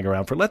time lying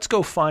around for let's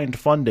go find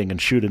funding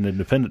and shoot an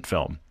independent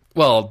film.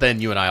 Well, then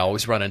you and I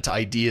always run into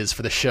ideas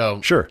for the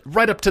show. Sure.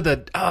 Right up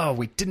to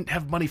we didn't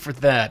have money for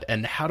that,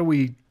 and how do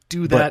we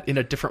do that in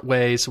a different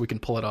way so we can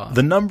pull it off?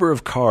 The number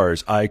of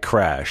cars I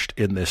crashed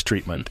in this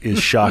treatment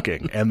is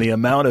shocking, and the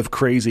amount of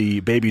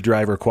crazy Baby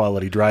Driver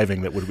quality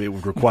driving that it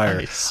would require,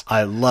 nice.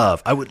 I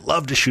would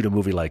love to shoot a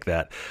movie like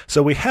that.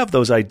 So we have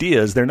those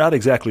ideas. They're not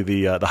exactly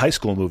the high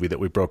school movie that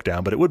we broke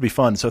down, but it would be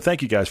fun. So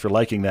thank you guys for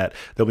liking that.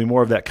 There'll be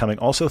more of that coming.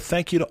 Also,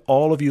 thank you to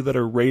all of you that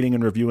are rating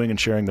and reviewing and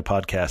sharing the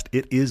podcast.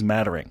 It is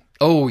mattering.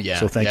 Oh, yeah.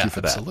 So thank you for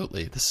that.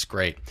 Absolutely. This is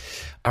great.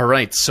 All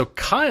right. So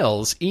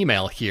Kyle's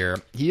email here,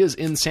 he is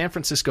in San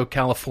Francisco,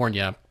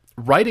 California,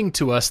 writing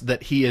to us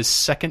that he is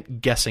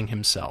second-guessing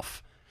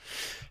himself.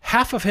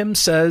 Half of him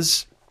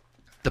says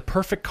the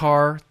perfect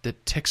car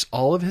that ticks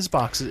all of his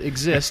boxes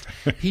exists.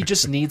 He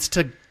just needs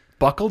to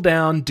buckle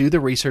down, do the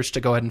research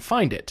to go ahead and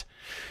find it.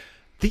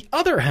 The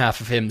other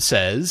half of him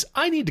says,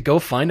 I need to go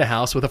find a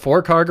house with a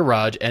 4-car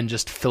garage and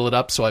just fill it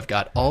up so I've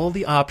got all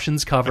the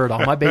options covered,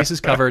 all my bases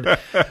covered.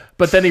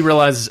 But then he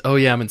realizes, oh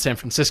yeah, I'm in San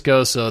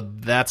Francisco, so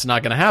that's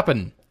not going to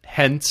happen.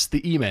 Hence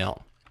the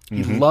email.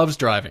 He loves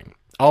driving,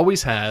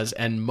 always has,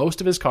 and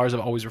most of his cars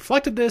have always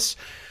reflected this.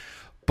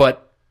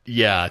 But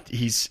yeah,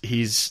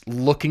 he's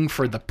looking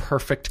for the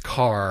perfect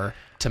car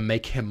to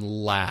make him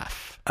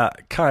laugh.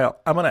 Kyle,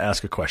 I'm going to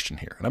ask a question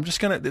here, and I'm just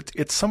going to,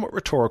 it's somewhat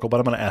rhetorical, but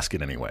I'm going to ask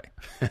it anyway.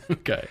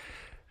 Okay.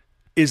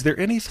 Is there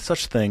any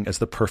such thing as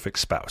the perfect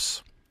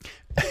spouse?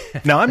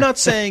 Now, I'm not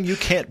saying you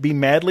can't be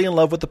madly in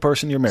love with the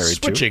person you're married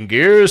to. Switching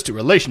gears to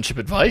relationship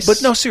advice.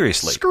 But no,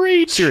 seriously.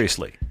 Screech.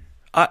 Seriously.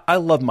 I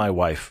love my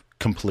wife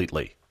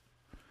completely.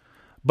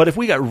 But if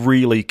we got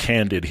really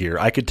candid here,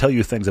 I could tell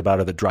you things about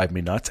her that drive me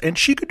nuts, and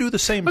she could do the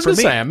same for me.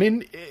 Say, I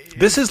mean,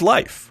 this is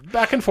life.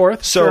 Back and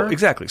forth. So sure.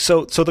 Exactly.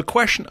 So the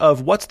question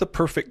of what's the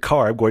perfect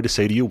car, I'm going to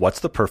say to you, what's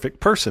the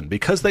perfect person?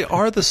 Because they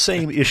are the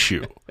same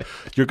issue.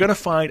 You're going to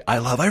find, I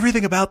love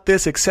everything about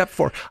this except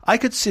for, I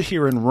could sit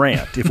here and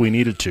rant if we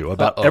needed to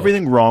about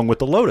everything wrong with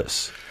the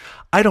Lotus.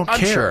 I don't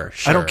care.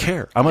 Sure. I don't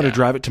care. I'm going to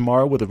drive it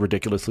tomorrow with a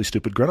ridiculously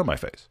stupid grin on my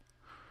face.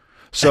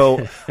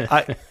 So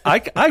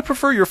I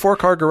prefer your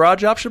 4-car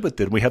garage option, but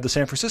then we have the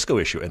San Francisco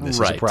issue, and this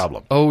is a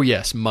problem. Oh,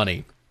 yes,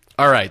 money.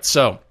 All right,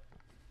 so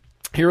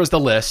here is the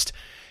list.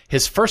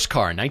 His first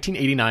car,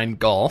 1989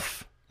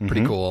 Golf,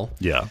 pretty cool.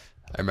 Yeah.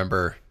 I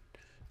remember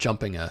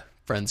jumping a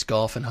friend's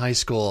Golf in high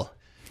school,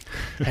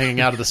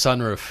 hanging out of the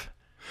sunroof.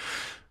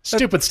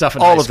 Stupid stuff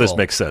in high school. All of this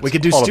makes sense. We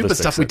could do stupid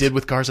stuff we did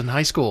with cars in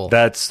high school.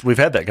 We've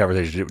had that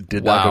conversation. It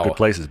did not go good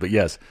places, but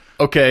yes.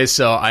 Okay,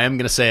 so I am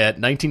going to say it.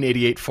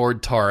 1988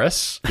 Ford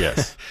Taurus.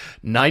 Yes.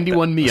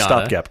 91 Miata.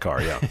 Stopgap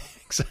car, yeah.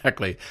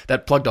 Exactly.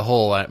 That plugged a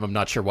hole. I'm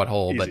not sure what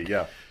hole. Easy, but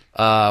yeah.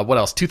 What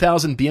else?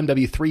 2000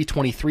 BMW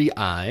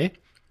 323i.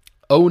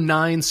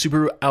 09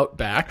 Subaru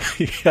Outback.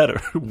 He had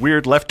a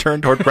weird left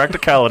turn toward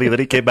practicality that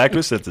he came back to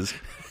his senses.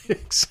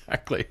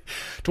 Exactly.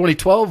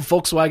 2012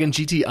 Volkswagen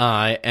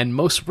GTI, and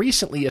most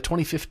recently a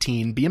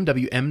 2015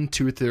 BMW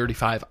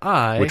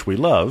M235i. Which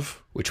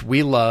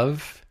we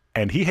love.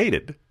 And he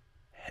hated.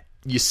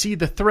 You see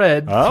the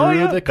thread through the car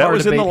debate. That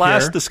was in the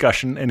last here.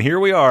 discussion, and here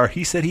we are.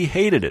 He said he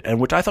hated it, and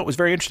which I thought was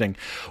very interesting.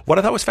 What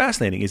I thought was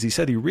fascinating is he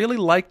said he really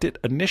liked it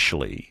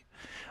initially,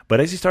 but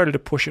as he started to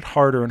push it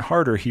harder and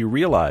harder, he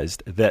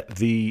realized that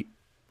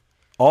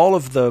all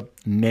of the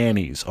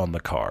nannies on the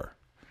car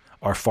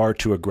are far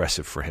too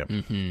aggressive for him.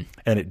 Mm-hmm.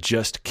 And it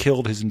just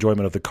killed his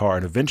enjoyment of the car.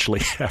 And eventually,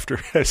 after,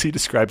 as he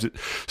describes it,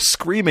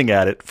 screaming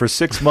at it for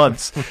 6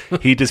 months,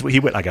 he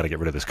went, I got to get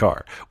rid of this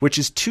car. Which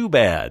is too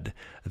bad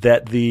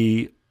that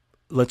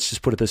let's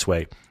just put it this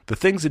way, the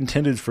things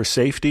intended for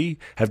safety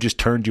have just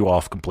turned you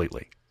off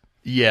completely.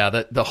 Yeah,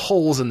 the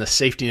holes in the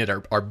safety net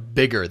are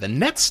bigger. The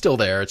net's still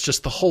there. It's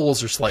just the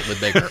holes are slightly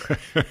bigger.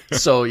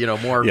 So,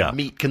 more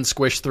meat can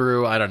squish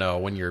through. I don't know,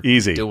 when you're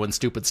doing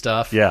stupid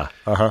stuff. Yeah.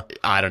 Uh-huh.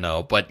 I don't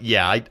know. But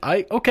yeah,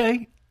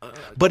 okay.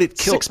 But it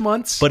killed 6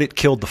 months. But it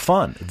killed the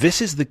fun.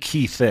 This is the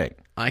key thing.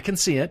 I can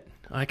see it.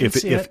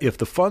 If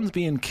the fun's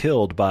being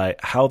killed by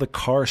how the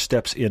car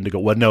steps in to go,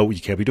 well, no, you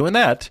can't be doing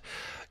that.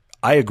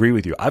 I agree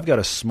with you. I've got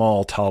a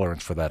small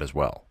tolerance for that as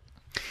well.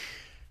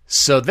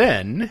 So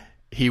then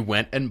he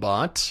went and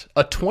bought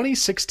a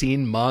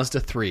 2016 Mazda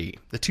 3,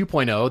 the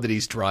 2.0 that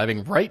he's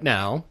driving right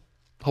now.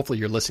 Hopefully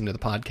you're listening to the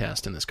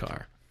podcast in this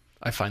car.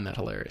 I find that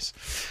hilarious.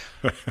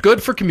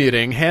 Good for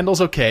commuting, handles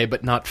okay,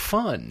 but not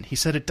fun. He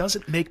said, it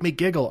doesn't make me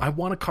giggle. I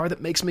want a car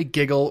that makes me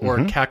giggle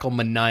or cackle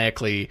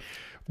maniacally.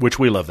 Which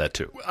we love that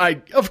too.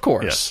 Of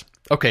course. Yes.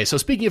 Okay, so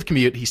speaking of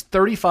commute, he's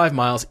 35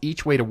 miles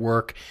each way to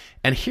work.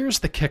 And here's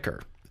the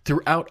kicker.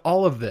 Throughout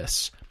all of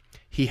this,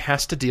 he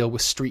has to deal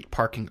with street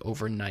parking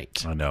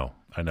overnight. I know.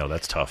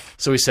 That's tough.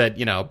 So he said,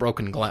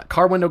 broken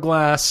car window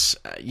glass,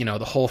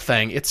 the whole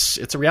thing.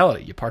 It's a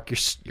reality. You park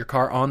your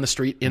car on the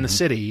street in the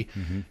city.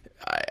 Mm-hmm.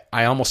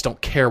 I almost don't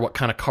care what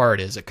kind of car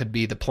it is. It could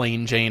be the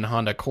plain Jane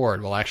Honda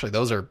Accord. Well, actually,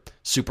 those are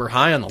super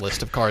high on the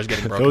list of cars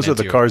getting broken into. Those are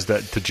the into. cars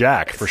to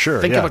jack, for sure.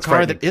 Think of a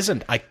car that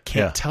isn't. I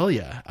can't tell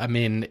you. I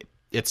mean,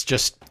 it's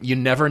just, you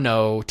never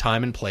know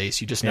time and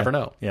place. You just never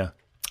know. Yeah.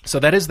 So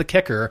that is the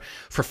kicker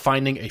for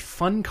finding a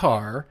fun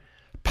car,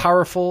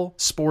 powerful,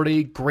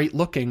 sporty, great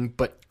looking,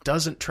 but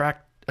doesn't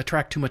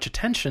attract too much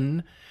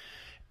attention,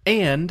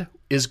 and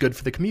is good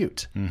for the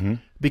commute. Mm-hmm.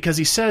 Because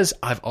he says,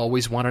 I've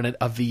always wanted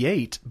a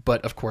V8,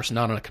 but of course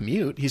not on a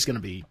commute. He's going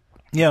to be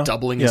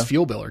doubling his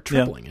fuel bill or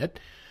tripling it.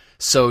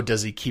 So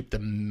does he keep the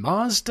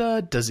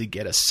Mazda? Does he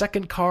get a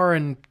second car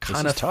and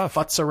kind of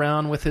futz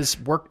around with his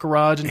work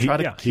garage and try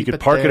to keep it there? He could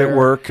park it at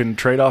work and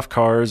trade off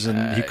cars,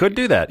 and he could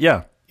do that,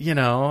 yeah.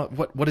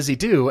 What does he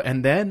do?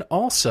 And then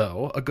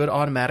also, a good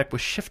automatic with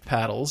shift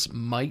paddles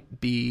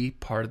might be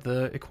part of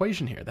the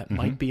equation here. That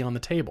might be on the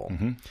table.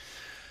 Mm-hmm.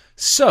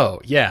 So,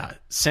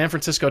 San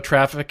Francisco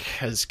traffic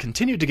has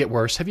continued to get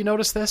worse. Have you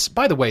noticed this?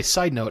 By the way,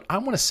 side note, I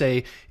want to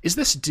say, is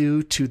this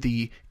due to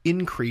the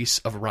increase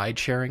of ride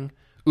sharing?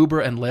 Uber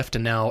and Lyft,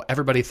 and now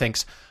everybody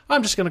thinks,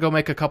 I'm just going to go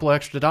make a couple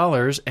extra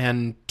dollars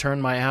and turn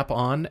my app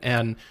on,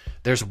 and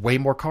there's way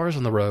more cars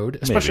on the road,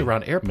 especially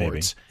around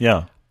airports. Maybe.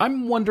 Yeah.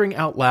 I'm wondering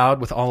out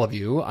loud with all of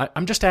you.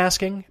 I'm just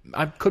asking.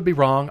 I could be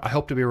wrong. I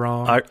hope to be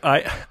wrong.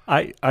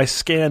 I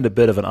scanned a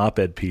bit of an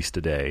op-ed piece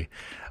today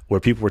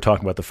where people were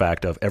talking about the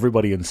fact of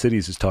everybody in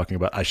cities is talking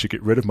about I should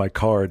get rid of my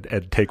car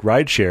and take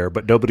rideshare,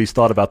 but nobody's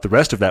thought about the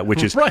rest of that,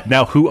 which is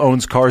now who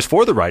owns cars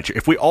for the rideshare?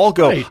 If we all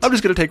go, I'm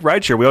just going to take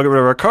rideshare, we all get rid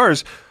of our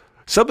cars,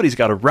 somebody's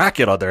got a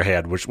racket on their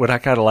hand, which I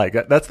kind of like.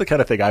 That's the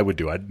kind of thing I would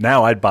do. I'd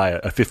buy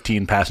a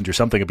 15-passenger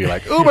something and be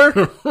like,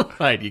 Uber!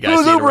 Right, you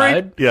guys need a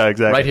ride? Yeah,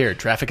 exactly. Right here,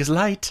 traffic is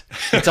light.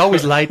 It's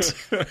always light.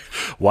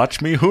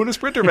 Watch me hoon a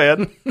Sprinter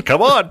van.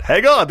 Come on,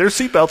 hang on. There's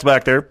seatbelts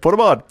back there. Put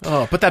them on.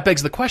 Oh, but that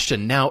begs the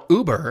question. Now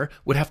Uber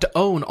would have to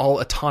own all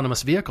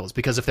autonomous vehicles,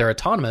 because if they're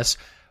autonomous,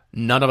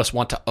 None of us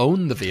want to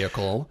own the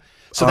vehicle.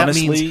 So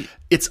honestly, that means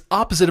it's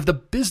opposite of the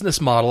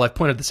business model. I've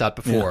pointed this out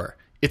before.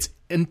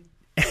 Yeah.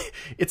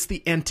 It's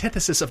the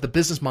antithesis of the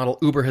business model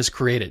Uber has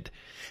created.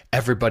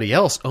 Everybody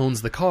else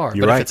owns the car.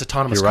 But if it's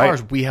autonomous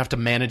cars, we have to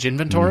manage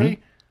inventory.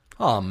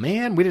 Mm-hmm. Oh,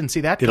 man, we didn't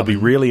see that coming. It'll be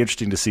really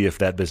interesting to see if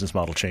that business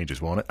model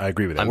changes, won't it? I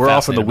agree with that. We're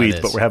off in the weeds,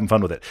 but we're having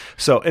fun with it.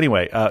 So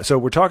anyway, so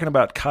we're talking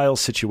about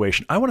Kyle's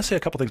situation. I want to say a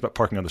couple things about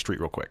parking on the street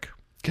real quick.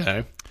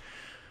 Okay.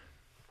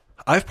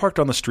 I've parked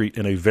on the street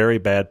in a very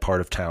bad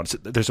part of town.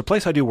 There's a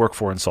place I do work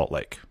for in Salt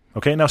Lake.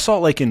 Okay, now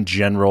Salt Lake in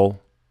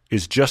general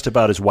is just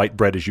about as white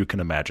bread as you can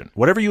imagine.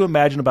 Whatever you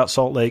imagine about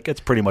Salt Lake, it's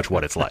pretty much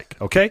what it's like,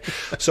 okay?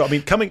 So, I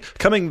mean, coming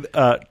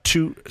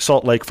to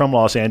Salt Lake from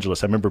Los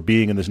Angeles, I remember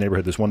being in this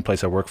neighborhood. This one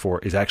place I work for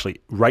is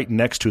actually right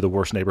next to the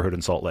worst neighborhood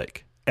in Salt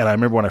Lake. And I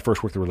remember when I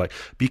first worked there, we were like,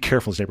 be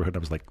careful in this neighborhood. And I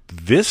was like,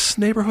 this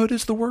neighborhood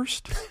is the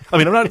worst? I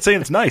mean, I'm not saying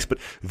it's nice, but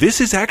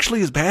this is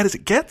actually as bad as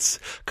it gets?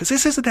 Because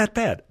this isn't that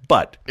bad.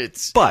 But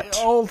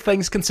all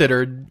things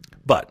considered.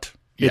 But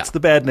it's the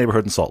bad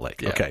neighborhood in Salt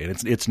Lake, okay? And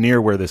it's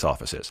near where this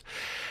office is.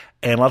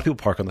 And a lot of people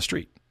park on the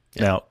street.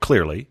 Yeah. Now,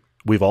 clearly,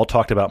 we've all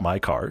talked about my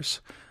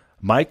cars.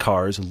 My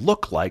cars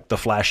look like the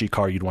flashy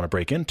car you'd want to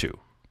break into.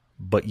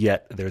 But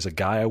yet, there's a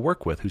guy I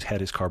work with who's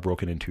had his car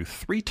broken into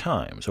 3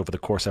 times over the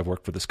course I've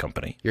worked for this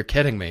company. You're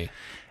kidding me.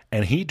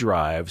 And he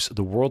drives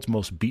the world's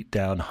most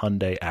beat-down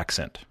Hyundai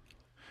Accent.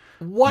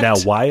 What? Now,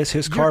 why has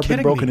his car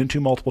been broken into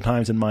multiple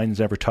times and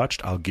mine's never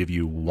touched? I'll give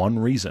you one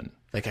reason.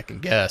 I think I can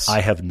guess. I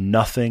have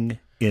nothing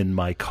in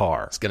my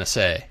car. I was going to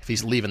say, if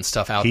he's leaving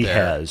stuff out there. He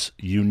has,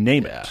 you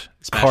name it.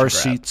 Car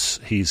seats,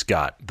 he's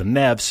got the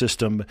nav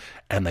system,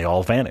 and they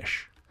all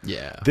vanish.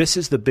 Yeah. This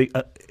is the big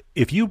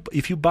if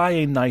you buy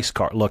a nice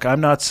car, look,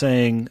 I'm not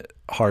saying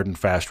hard and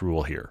fast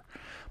rule here,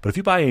 but if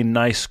you buy a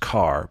nice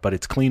car, but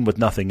it's clean with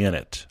nothing in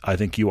it, I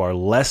think you are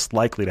less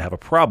likely to have a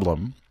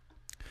problem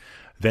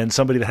than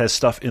somebody that has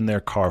stuff in their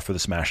car for the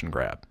smash and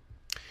grab.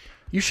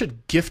 You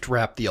should gift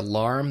wrap the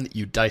alarm that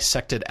you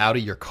dissected out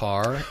of your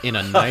car in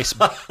a nice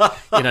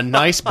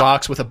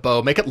box with a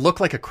bow. Make it look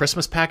like a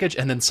Christmas package,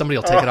 and then somebody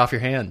will take it off your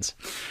hands.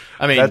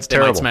 I mean, they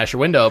might smash your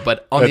window,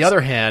 but on the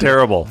other hand,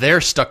 they're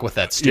stuck with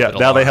that stupid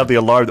alarm. Now they have the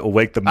alarm that will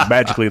wake them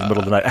magically in the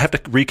middle of the night. I have to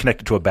reconnect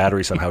it to a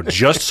battery somehow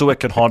just so it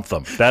can haunt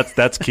them.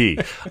 That's key.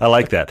 I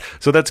like that.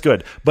 So that's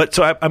good. But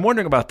so I'm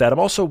wondering about that. I'm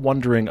also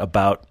wondering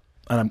about,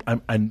 and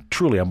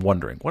I'm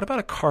wondering, what about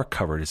a car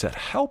cover? Does that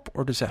help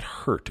or does that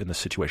hurt in the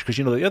situation? Because,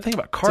 the other thing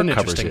about car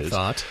covers is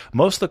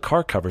most of the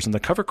car covers in the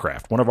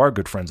Covercraft, one of our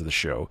good friends of the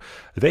show,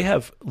 they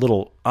have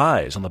little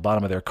eyes on the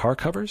bottom of their car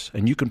covers,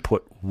 and you can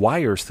put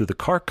wires through the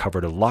car cover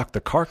to lock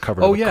the car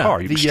cover to the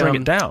car. You can string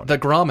it down. The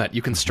grommet.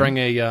 You can string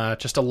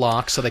just a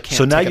lock so they can't take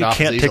it off. So now you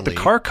can't take the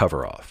car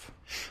cover off.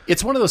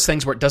 It's one of those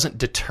things where it doesn't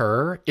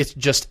deter. It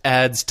just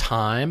adds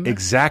time.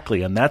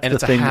 Exactly. And that's the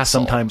thing that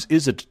sometimes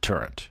is a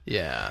deterrent.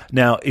 Yeah.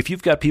 Now, if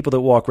you've got people that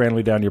walk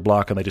randomly down your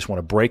block and they just want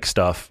to break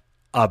stuff,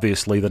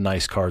 obviously the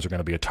nice cars are going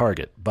to be a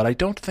target. But I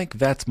don't think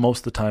that's most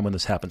of the time when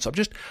this happens. So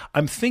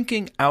I'm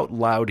thinking out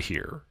loud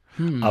here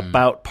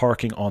about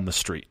parking on the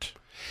street.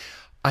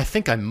 I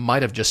think I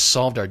might have just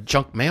solved our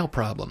junk mail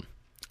problem.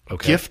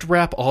 Okay. Gift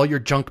wrap all your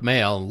junk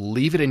mail,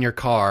 leave it in your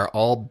car,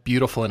 all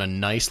beautiful in a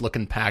nice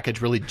looking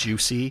package, really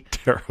juicy.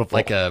 Terrible.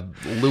 Like a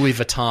Louis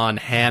Vuitton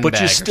handbag.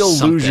 But you still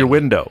lose your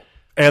window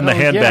and the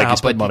handbag you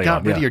spent money on.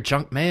 But you got rid of your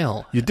junk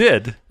mail. You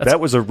did. That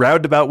was a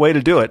roundabout way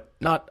to do it.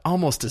 Not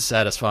almost as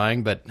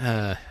satisfying, but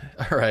all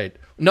right.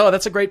 No,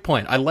 that's a great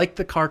point. I like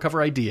the car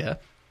cover idea.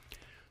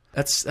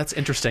 That's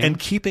interesting. And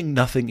keeping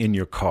nothing in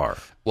your car.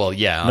 Well,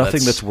 yeah.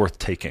 Nothing that's worth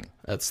taking.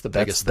 That's the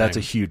biggest thing. That's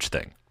a huge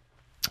thing.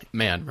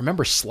 Man,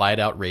 remember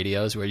slide-out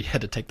radios where you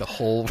had to take the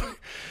whole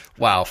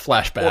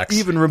flashbacks. Or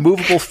even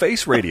removable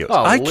face radios.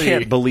 I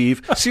can't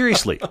believe.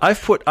 Seriously,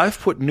 I've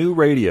put new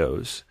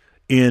radios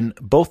in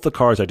both the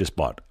cars I just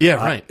bought. Yeah,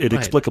 right. It's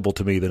inexplicable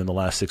to me that in the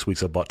last 6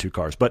 weeks I've bought 2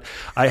 cars. But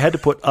I had to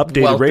put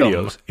updated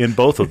radios in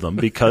both of them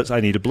because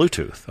I needed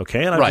Bluetooth.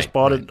 Okay, and I just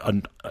bought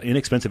an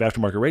inexpensive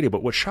aftermarket radio.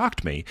 But what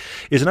shocked me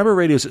is the number of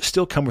radios that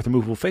still come with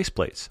removable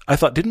faceplates. I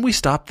thought, didn't we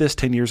stop this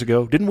 10 years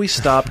ago? Didn't we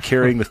stop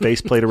carrying the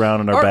faceplate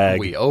around in our bag? Aren't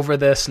we over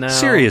this now?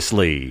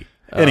 Seriously.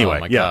 Anyway,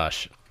 oh my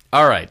gosh.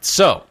 All right,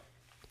 so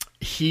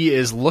he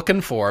is looking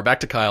for,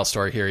 back to Kyle's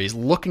story here, he's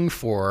looking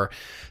for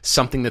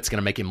something that's going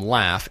to make him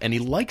laugh, and he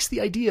likes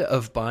the idea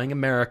of buying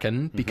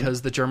American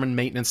because the German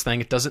maintenance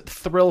thing, it doesn't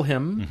thrill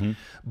him,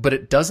 but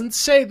it doesn't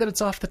say that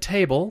it's off the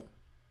table.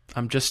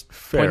 I'm just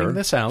pointing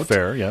this out.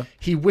 Fair, yeah.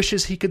 He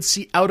wishes he could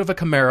see out of a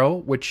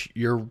Camaro, which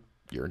you're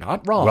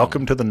not wrong.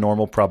 Welcome to the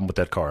normal problem with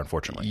that car,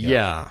 unfortunately.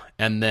 Yeah.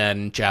 And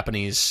then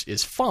Japanese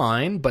is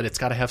fine, but it's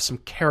got to have some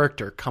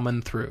character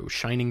coming through,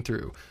 shining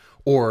through,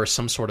 or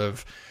some sort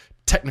of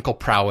technical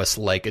prowess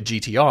like a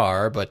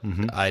GTR, but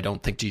I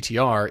don't think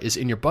GTR is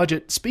in your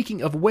budget.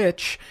 Speaking of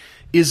which,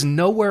 is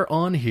nowhere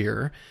on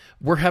here.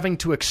 We're having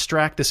to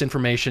extract this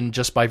information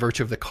just by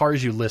virtue of the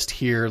cars you list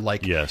here,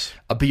 like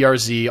a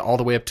BRZ all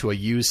the way up to a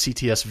used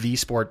CTS V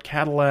Sport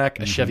Cadillac,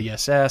 a Chevy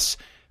SS,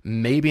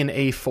 maybe an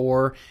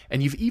A4,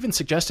 and you've even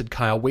suggested,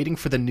 Kyle, waiting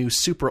for the new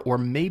Supra or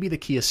maybe the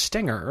Kia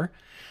Stinger.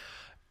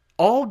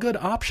 all good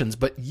options,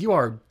 but you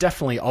are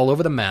definitely all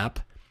over the map,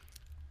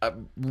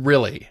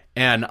 really.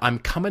 And I'm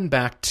coming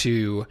back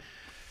to...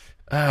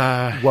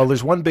 well,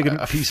 there's one big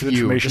piece of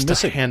information just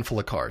missing. A handful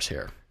of cars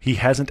here. He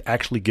hasn't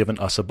actually given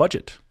us a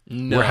budget.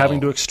 No. We're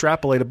having to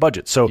extrapolate a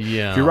budget. So if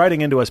you're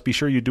writing into us, be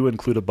sure you do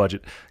include a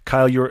budget.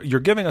 Kyle, you're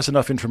giving us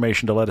enough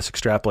information to let us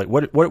extrapolate.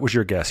 What was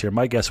your guess here?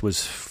 My guess was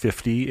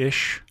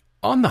 50-ish.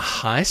 On the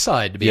high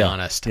side, to be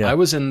honest. I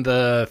was in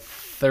the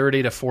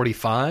 30 to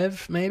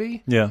 45,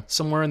 maybe. Yeah,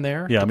 somewhere in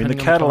there. Yeah, I mean the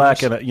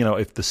Cadillac, and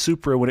if the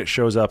Supra when it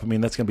shows up, I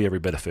mean that's going to be every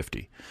bit of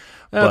 50.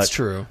 That's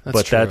true.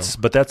 That's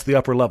true. That's the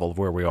upper level of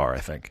where we are, I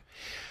think.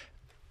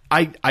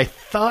 I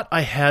thought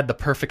I had the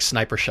perfect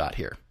sniper shot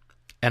here,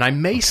 and I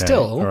may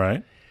still. All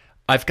right.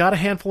 I've got a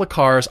handful of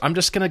cars. I'm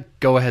just going to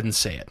go ahead and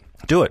say it.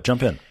 Do it.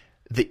 Jump in.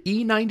 The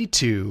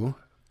E92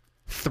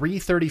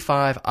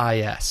 335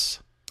 IS.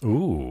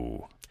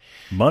 Ooh.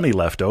 Money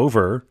left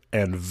over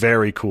and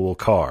very cool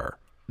car.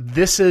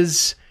 This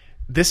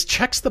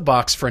checks the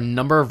box for a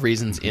number of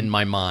reasons in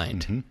my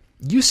mind. Mm-hmm.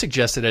 You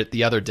suggested it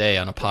the other day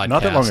on a podcast.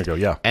 Not that long ago,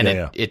 yeah.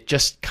 And it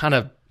just kind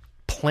of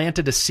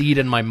planted a seed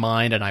in my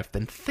mind, and I've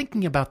been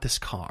thinking about this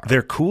car.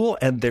 They're cool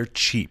and they're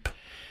cheap.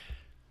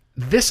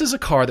 This is a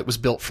car that was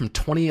built from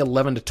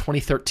 2011 to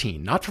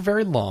 2013, not for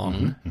very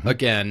long. Mm-hmm.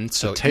 Again,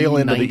 so tail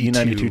end of the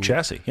E92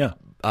 chassis,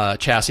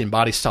 chassis and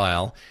body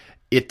style.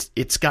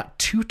 It's got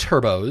two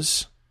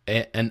turbos,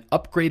 an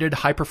upgraded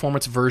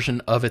high-performance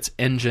version of its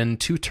engine,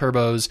 two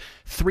turbos,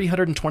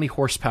 320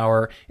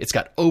 horsepower. It's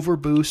got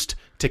overboost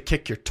to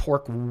kick your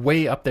torque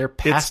way up there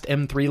past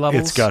M3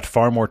 levels. It's got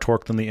far more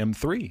torque than the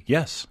M3.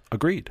 Yes,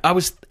 agreed. I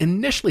was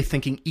initially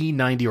thinking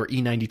E90 or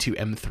E92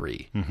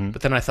 M3,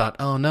 but then I thought,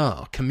 oh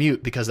no,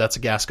 commute, because that's a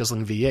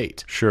gas-guzzling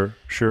V8. Sure.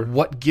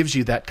 What gives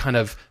you that kind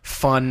of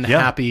fun,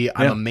 happy,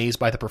 I'm amazed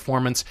by the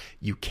performance?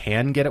 You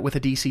can get it with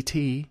a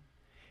DCT.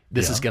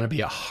 This is going to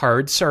be a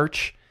hard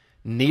search.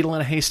 Needle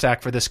in a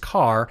haystack for this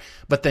car,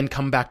 but then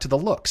come back to the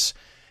looks.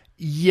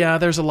 Yeah,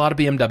 there's a lot of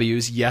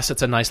BMWs. Yes,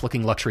 it's a nice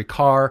looking luxury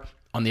car.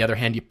 On the other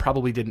hand, you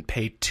probably didn't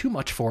pay too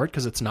much for it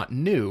because it's not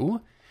new.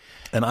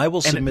 And I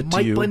will submit to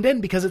you... it might blend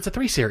in because it's a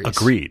 3 Series.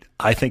 Agreed.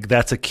 I think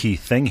that's a key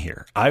thing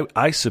here.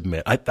 I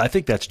submit. I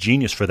think that's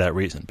genius for that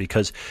reason,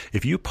 because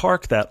if you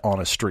park that on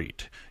a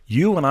street,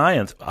 you and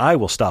I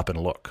will stop and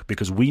look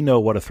because we know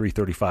what a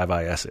 335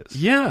 IS is.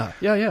 Yeah.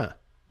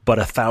 But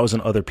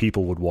 1,000 other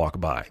people would walk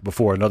by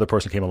before another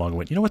person came along and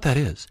went, you know what that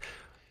is?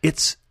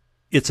 It's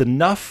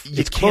enough.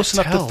 It's close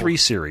enough to 3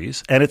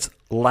 Series, and it's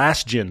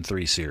last gen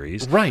 3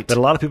 Series. Right. That a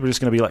lot of people are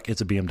just going to be like,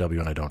 it's a BMW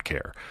and I don't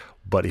care.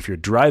 But if you're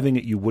driving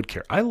it, you would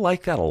care. I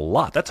like that a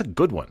lot. That's a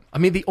good one. I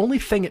mean, the only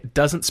thing it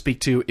doesn't speak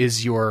to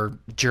is your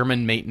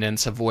German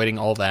maintenance, avoiding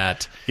all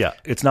that. Yeah,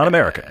 it's not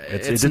American.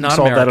 It didn't not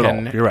solve American. That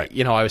at all. You're right.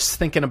 You know, I was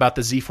thinking about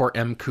the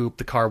Z4M Coupe,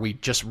 the car we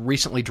just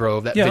recently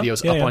drove. That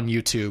video's up on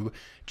YouTube.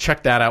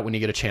 Check that out when you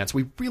get a chance.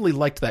 We really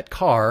liked that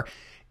car.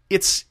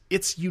 It's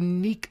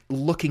unique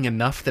looking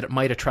enough that it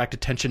might attract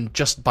attention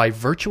just by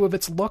virtue of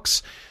its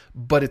looks,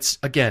 but it's,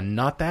 again,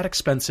 not that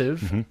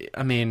expensive. Mm-hmm.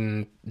 I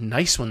mean,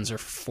 nice ones are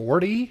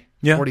 40,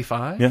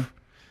 45. Yeah.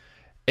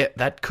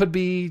 That could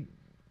be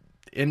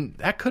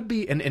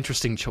an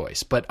interesting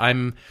choice, but I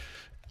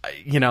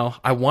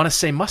want to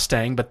say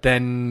Mustang, but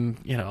then,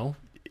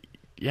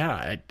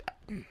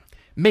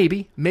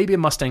 maybe a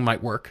Mustang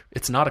might work.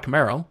 It's not a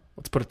Camaro.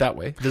 Let's put it that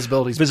way.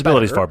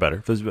 Visibility's far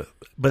better.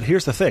 But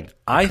here's the thing.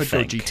 I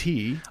think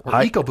GT or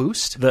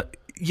EcoBoost.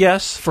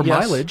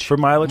 Mileage. For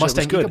mileage,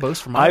 Mustang it was good.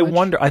 EcoBoost for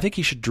mileage. I think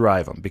he should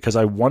drive them because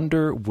I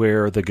wonder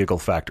where the giggle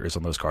factor is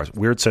on those cars.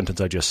 Weird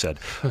sentence I just said.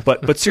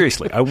 But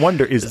seriously, I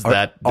wonder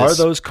are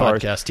those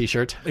cars podcast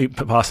T-shirt?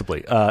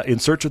 Possibly. In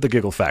search of the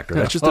giggle factor.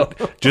 That's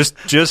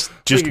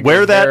just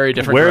wear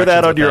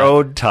that on your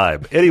own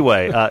time.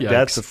 Anyway,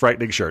 that's a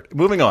frightening shirt.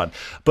 Moving on.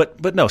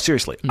 But no,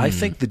 seriously, I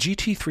think the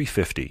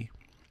GT350,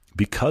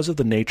 because of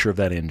the nature of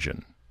that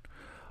engine,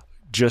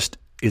 just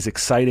is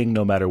exciting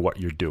no matter what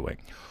you're doing.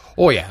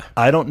 Oh, yeah.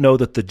 I don't know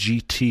that the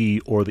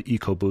GT or the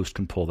EcoBoost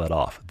can pull that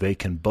off. They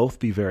can both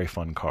be very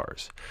fun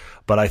cars.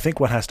 But I think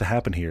what has to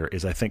happen here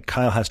is I think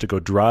Kyle has to go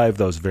drive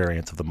those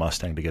variants of the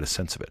Mustang to get a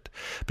sense of it.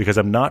 Because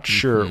I'm not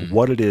sure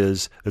what it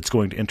is that's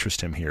going to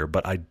interest him here.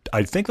 But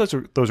I think those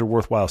are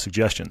worthwhile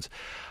suggestions.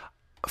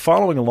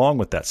 Following along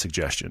with that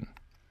suggestion,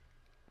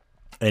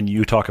 and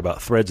you talk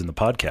about threads in the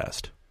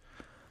podcast,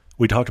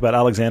 we talked about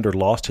Alexander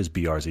lost his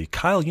BRZ.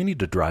 Kyle, you need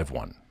to drive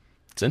one.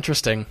 It's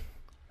interesting.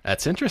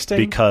 That's interesting.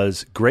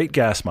 Because great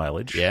gas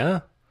mileage.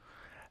 Yeah.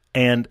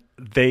 And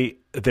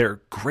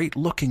they're great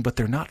looking, but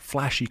they're not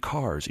flashy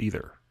cars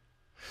either.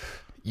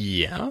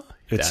 Yeah.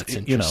 That's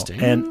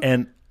interesting.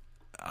 And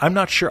I'm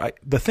not sure.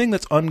 The thing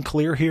that's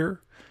unclear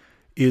here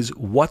is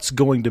what's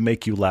going to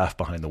make you laugh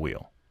behind the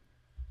wheel.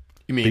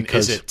 You mean,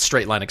 is it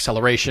straight line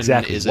acceleration?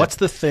 Exactly. What's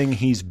the thing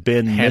he's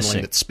been handling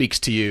missing that speaks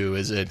to you?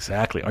 Is it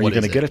exactly? Are you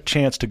going to get a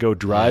chance to go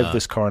drive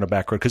this car in a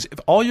back road? Because if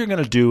all you're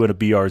going to do in a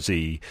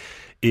BRZ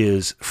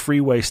is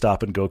freeway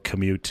stop and go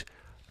commute,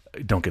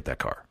 don't get that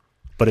car.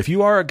 But if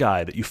you are a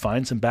guy that you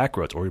find some back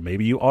roads, or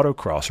maybe you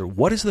autocross, or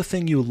what is the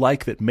thing you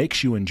like that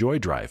makes you enjoy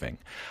driving,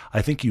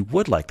 I think you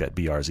would like that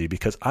BRZ,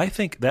 because I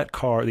think that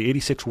car, the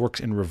 86, works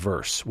in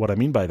reverse. What I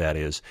mean by that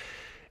is,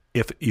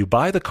 if you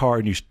buy the car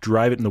and you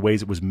drive it in the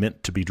ways it was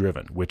meant to be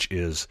driven, which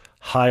is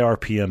high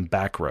RPM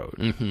back road,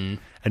 and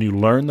you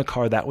learn the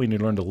car that way and you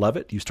learn to love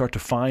it, you start to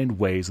find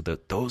ways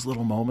that those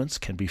little moments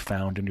can be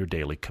found in your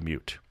daily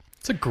commute.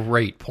 It's a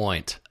great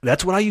point.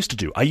 That's what I used to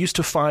do. I used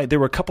to find there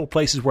were a couple of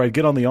places where I'd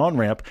get on the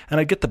on-ramp and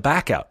I'd get the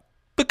back out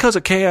because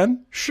it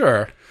can.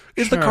 Sure.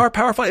 Is the car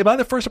powerful? Am I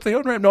the first up the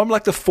on-ramp? No, I'm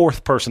like the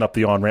fourth person up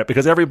the on-ramp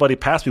because everybody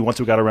passed me once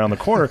we got around the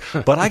corner.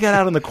 But I got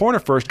out in the corner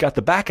first, got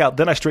the back out,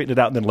 then I straightened it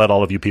out and then let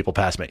all of you people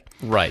pass me.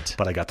 Right.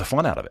 But I got the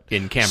fun out of it.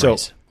 In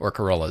Camrys or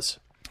Corollas.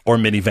 Or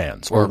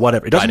minivans or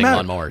whatever. It doesn't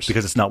matter lawnmowers.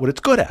 because it's not what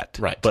it's good at.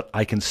 Right. But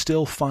I can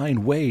still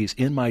find ways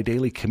in my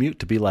daily commute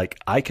to be like,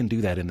 I can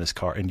do that in this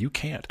car and you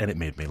can't. And it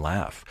made me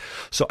laugh.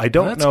 So I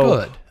don't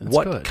know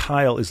what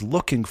Kyle is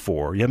looking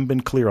for. You haven't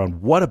been clear on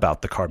what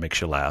about the car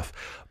makes you laugh.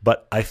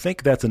 But I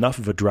think that's enough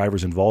of a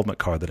driver's involvement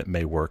car that it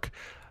may work.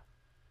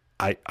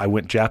 I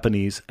went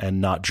Japanese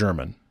and not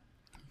German.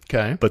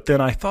 Okay. But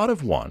then I thought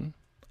of one,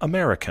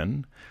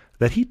 American,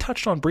 that he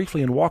touched on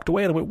briefly and walked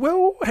away. And I went,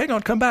 whoa, hang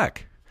on, come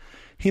back.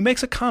 He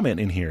makes a comment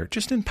in here,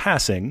 just in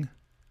passing.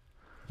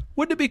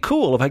 Wouldn't it be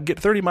cool if I could get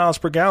 30 miles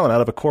per gallon out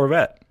of a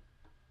Corvette?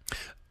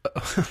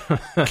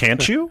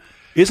 Can't you?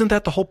 Isn't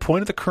that the whole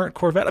point of the current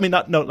Corvette? I mean,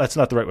 no, that's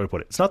not the right way to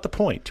put it. It's not the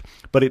point,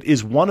 but it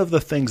is one of the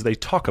things they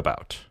talk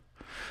about.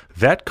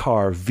 That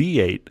car,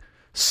 V8,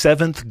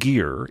 7th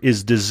gear,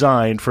 is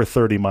designed for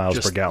 30 miles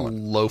per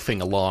gallon.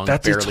 Loafing along,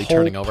 that's barely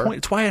turning over. Point.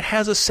 It's why it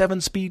has a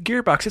 7-speed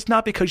gearbox. It's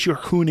not because you're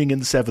hooning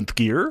in 7th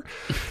gear.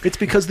 It's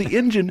because the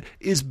engine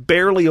is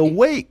barely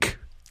awake.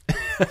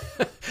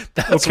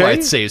 That's why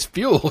it saves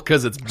fuel,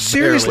 because it's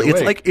seriously,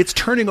 it's like it's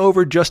turning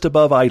over just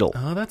above idle.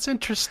 Oh, that's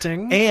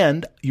interesting.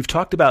 And you've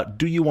talked about,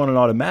 do you want an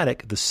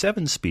automatic? The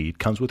 7-speed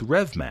comes with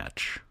rev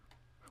match,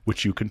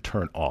 which you can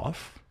turn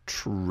off.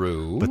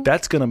 True. But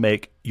that's going to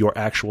make your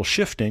actual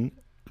shifting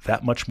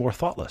that much more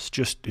thoughtless.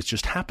 It's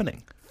just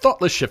happening.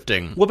 Thoughtless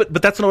shifting. Well,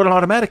 but that's not what an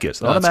automatic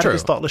is. An automatic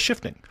is thoughtless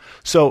shifting.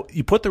 So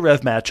you put the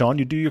rev match on,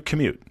 you do your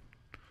commute.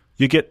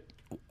 You get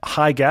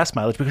high gas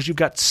mileage because you've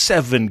got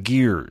 7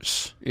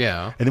 gears.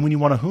 Yeah. And then when you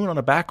want to hoon on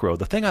a back road,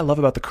 the thing I love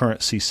about the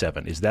current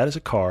C7 is that is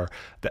a car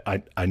that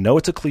I know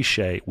it's a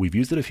cliche. We've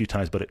used it a few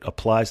times, but it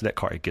applies to that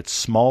car. It gets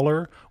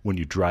smaller when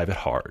you drive it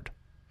hard.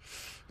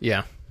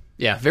 Yeah.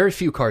 Yeah. Very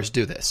few cars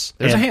do this.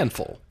 There's a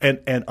handful.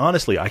 And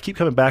honestly, I keep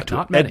coming back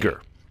to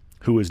Edgar,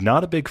 who is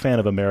not a big fan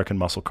of American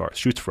muscle cars,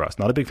 shoots for us,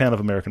 not a big fan of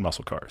American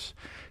muscle cars.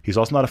 He's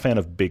also not a fan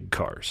of big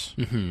cars.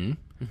 Mm-hmm.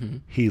 Mm-hmm.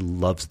 He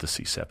loves the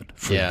C7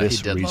 for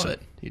this reason. Love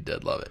it. He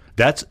did love it.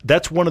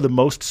 That's one of the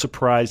most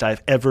surprised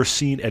I've ever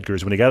seen Edgar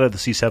is when he got out of the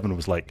C7 and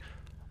was like,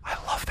 I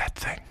love that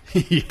thing.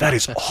 Yeah. That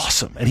is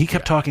awesome. And he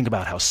kept talking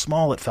about how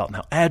small it felt and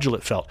how agile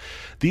it felt.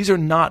 These are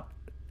not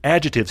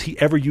adjectives he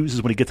ever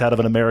uses when he gets out of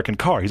an American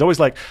car. He's always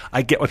like,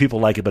 I get why people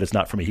like it, but it's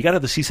not for me. He got out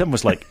of the C7 and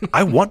was like,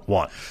 I want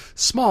one.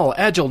 Small,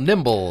 agile,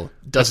 nimble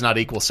does not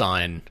equal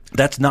sign.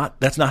 That's not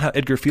how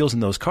Edgar feels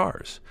in those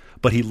cars.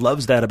 But he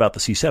loves that about the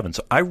C7.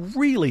 So I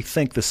really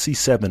think the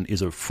C7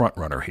 is a front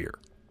runner here.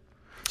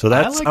 So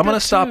I'm going to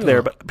stop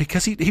there, but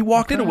because he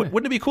walked in,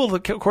 wouldn't it be cool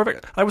if the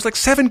Corvette? I was like,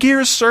 7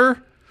 gears,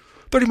 sir,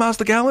 30 miles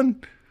to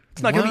gallon.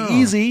 It's not going to be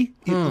easy.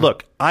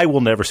 Look, I will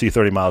never see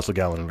 30 miles to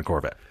gallon in a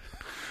Corvette.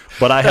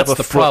 But I have a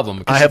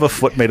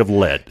foot made of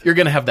lead. You're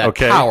going to have that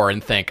power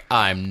and think,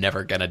 I'm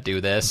never going to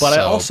do this. But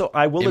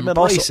I will admit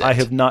I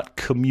have not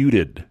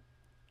commuted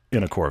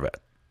in a Corvette.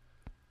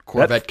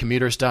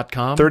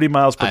 CorvetteCommuters.com. 30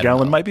 miles per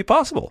gallon might be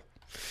possible.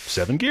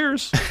 7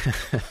 gears.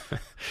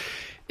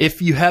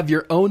 If you have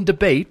your own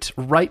debate,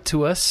 write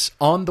to us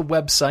on the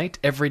website,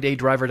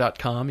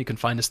 everydaydriver.com. You can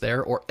find us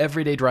there, or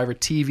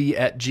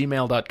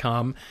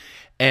everydaydrivertv@gmail.com.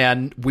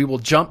 And we will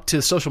jump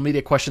to social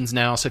media questions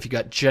now. So if you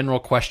got general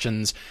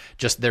questions,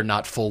 they're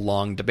not full,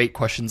 long debate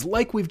questions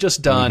like we've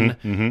just done.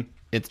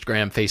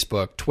 Instagram,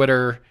 Facebook,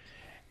 Twitter.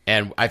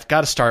 And I've got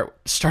to start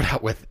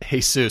out with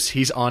Jesus.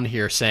 He's on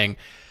here saying,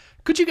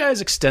 could you guys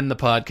extend the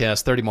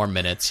podcast 30 more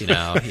minutes? He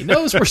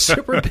knows we're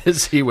super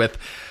busy with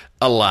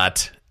a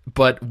lot,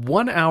 but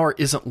 1 hour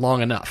isn't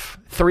long enough.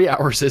 3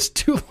 hours is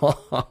too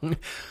long,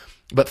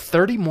 but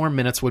 30 more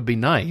minutes would be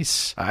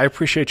nice. I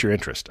appreciate your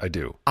interest. I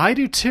do. I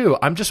do too.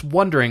 I'm just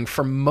wondering,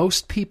 for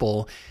most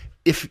people,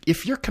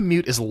 if your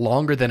commute is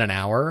longer than an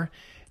hour,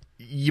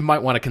 you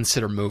might want to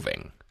consider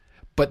moving.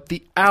 But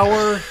the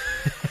hour...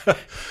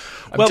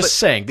 I'm just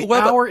saying, the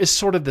hour is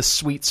sort of the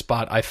sweet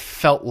spot I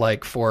felt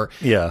like for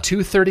 2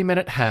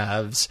 30-minute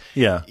halves.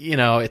 Yeah.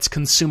 It's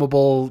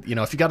consumable.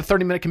 If you got a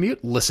 30-minute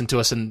commute, listen to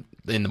us in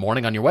the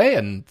morning on your way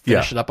and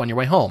finish it up on your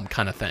way home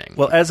kind of thing.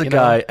 Well, as a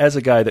guy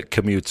that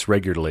commutes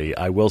regularly,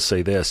 I will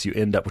say this. What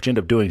you end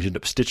up doing is you end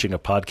up stitching a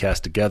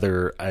podcast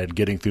together and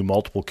getting through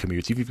multiple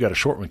commutes. If you've got a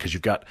short one because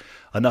you've got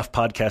enough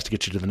podcasts to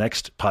get you to the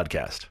next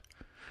podcast.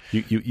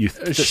 You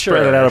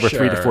spread it out over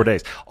 3 to 4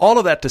 days. All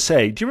of that to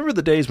say, do you remember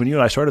the days when you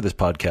and I started this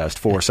podcast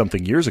for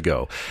something years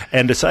ago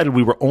and decided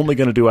we were only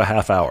going to do a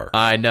half hour?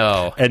 I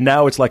know. And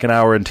now it's like an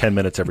hour and 10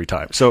 minutes every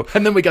time.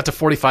 And then we got to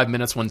 45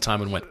 minutes one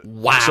time and went,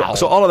 wow.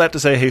 So all of that to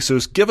say,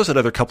 Jesus, give us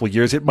another couple of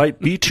years. It might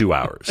be 2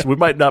 hours. We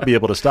might not be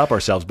able to stop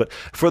ourselves. But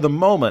for the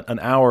moment, an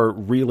hour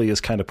really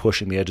is kind of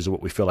pushing the edges of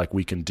what we feel like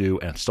we can do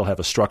and still have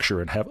a structure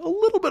and have a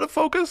little bit of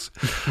focus.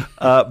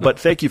 But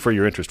thank you for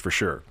your interest for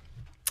sure.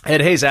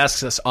 Ed Hayes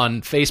asks us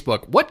on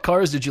Facebook, what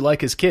cars did you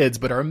like as kids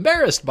but are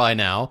embarrassed by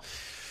now?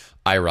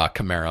 IROC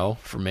Camaro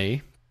for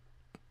me.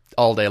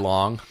 All day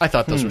long. I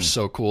thought those were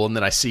so cool. And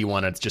then I see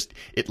one, and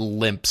it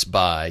limps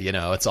by,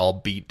 it's all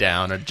beat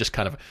down and just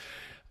kind of,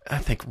 I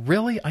think,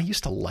 really? I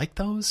used to like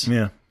those?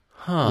 Yeah.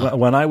 Huh.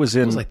 When I was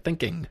in, what was I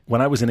thinking?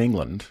 When I was in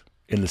England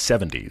in the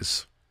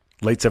 70s,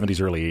 late 70s,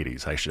 early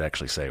 80s, I should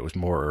actually say, it was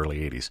more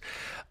early 80s,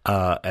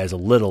 as a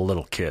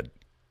little kid,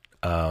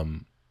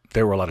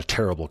 there were a lot of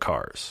terrible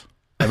cars.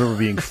 I remember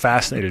being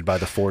fascinated by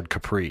the Ford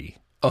Capri.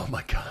 Oh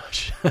my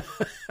gosh.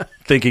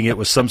 Thinking it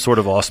was some sort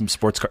of awesome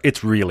sports car.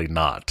 It's really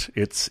not.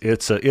 It's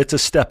a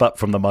step up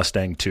from the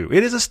Mustang II.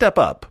 It is a step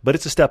up, but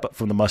it's a step up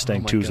from the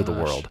Mustang IIs of the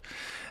world.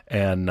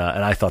 And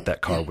I thought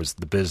that car was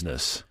the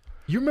business.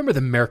 You remember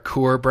the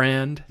Merkur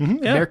brand?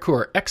 Mm-hmm, yeah.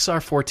 Merkur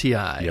XR4 Ti.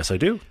 Yes, I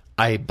do.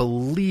 I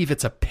believe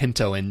it's a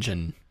Pinto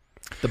engine.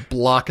 The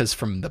block is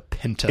from the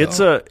Pinto.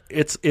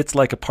 It's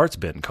like a parts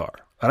bin car.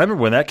 And I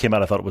remember when that came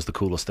out, I thought it was the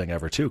coolest thing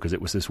ever, too, because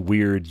it was this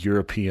weird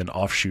European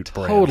offshoot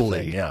brand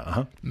thing. Yeah,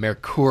 uh-huh.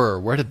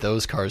 Merkur, where did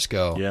those cars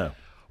go? Yeah.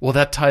 Well,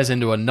 that ties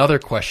into another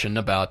question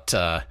about,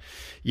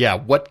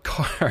 what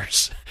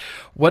cars,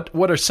 what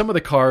are some of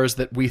the cars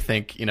that we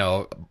think,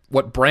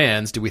 what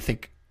brands do we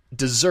think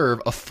deserve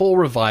a full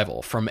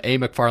revival? From A.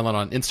 McFarlane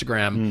on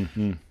Instagram,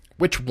 mm-hmm.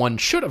 Which one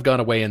should have gone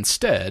away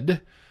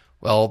instead?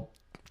 Well,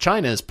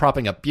 China is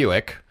propping up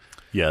Buick.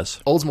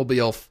 Yes.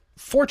 Oldsmobile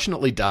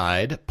fortunately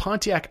died.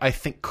 Pontiac, I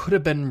think, could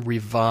have been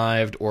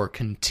revived or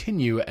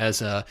continue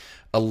as a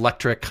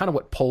electric, kind of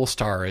what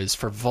Polestar is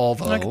for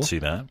Volvo. I can see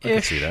that.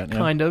 Yeah.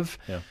 Kind of.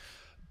 Yeah.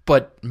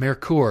 But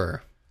Merkur,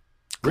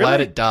 glad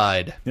Really? it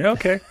died. Yeah,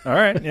 okay. All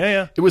right.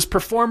 Yeah. It was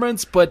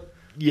performance, but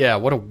yeah,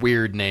 what a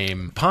weird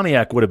name.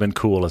 Pontiac would have been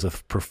cool as a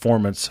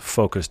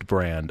performance-focused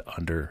brand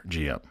under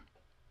GM.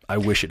 I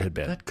wish it had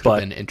been. That could have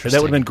been interesting.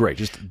 That would have been great.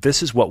 Just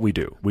this is what we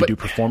do. We do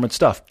performance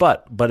stuff.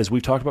 But as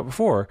we've talked about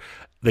before,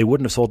 they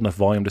wouldn't have sold enough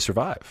volume to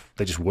survive.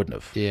 They just wouldn't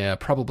have. Yeah,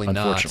 probably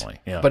Unfortunately,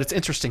 not. yeah. But it's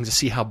interesting to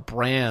see how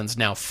brands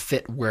now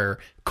fit where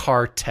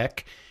car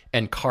tech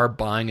and car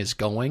buying is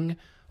going.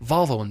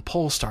 Volvo and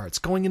Polestar, it's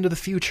going into the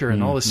future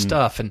and all this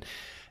stuff. And,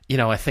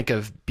 I think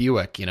of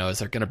Buick, is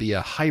there going to be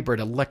a hybrid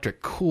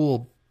electric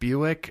cool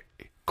Buick?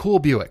 Cool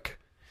Buick.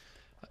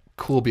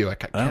 Who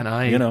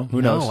knows?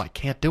 No, I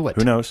can't do it.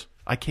 Who knows?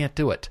 I can't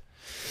do it.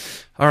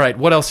 All right,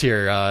 what else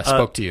here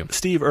spoke to you?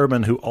 Steve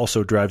Urban, who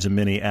also drives a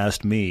Mini,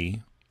 asked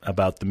me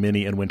about the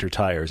Mini and winter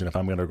tires and if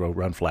I'm going to go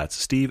run flats.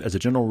 Steve, as a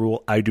general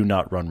rule, I do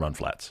not run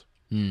flats.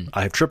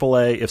 I have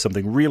AAA. If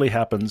something really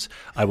happens,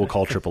 I will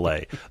call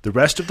AAA. The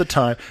rest of the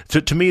time,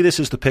 to me, this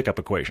is the pickup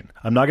equation.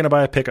 I'm not going to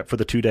buy a pickup for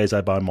the 2 days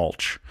I buy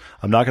mulch.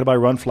 I'm not going to buy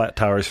run flat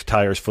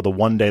tires for the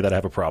 1 day that I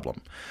have a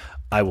problem.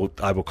 I will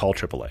call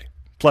AAA.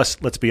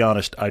 Plus, let's be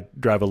honest, I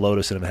drive a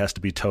Lotus and it has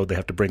to be towed. They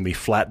have to bring me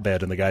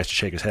flatbed and the guy has to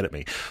shake his head at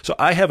me. So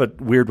I have a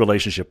weird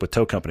relationship with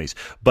tow companies.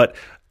 But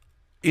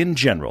in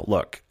general,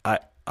 look,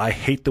 I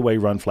hate the way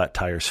run flat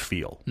tires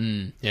feel.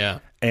 Yeah.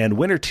 And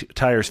winter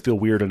tires feel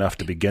weird enough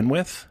to begin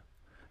with.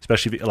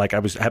 Especially if, like I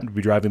happened to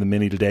be driving the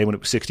Mini today when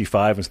it was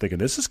 65 and was thinking,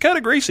 this is kind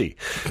of greasy.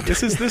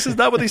 This is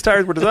not what these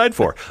tires were designed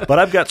for. But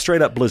I've got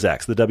straight up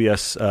Blizzaks, the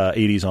WS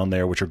 80s on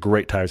there, which are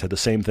great tires. Had the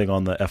same thing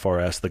on the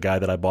FRS. The guy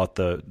that I bought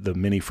the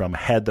Mini from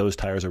had those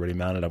tires already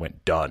mounted. I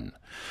went, done.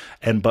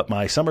 But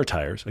my summer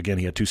tires, again,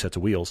 he had 2 sets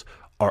of wheels,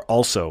 are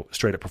also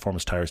straight up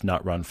performance tires,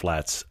 not run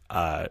flats.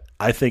 I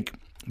think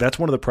that's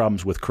one of the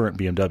problems with current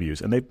BMWs,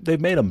 and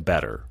they've made them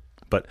better.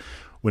 But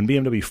when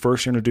BMW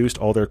first introduced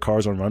all their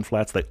cars on run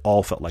flats, they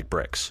all felt like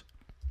bricks.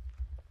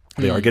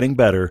 They are getting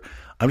better.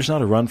 I'm just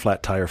not a run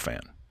flat tire fan.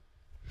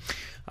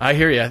 I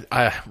hear you.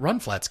 Run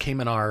flats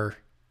came in our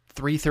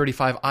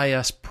 335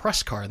 IS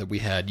press car that we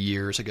had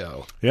years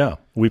ago. Yeah,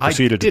 we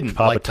proceeded to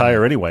pop a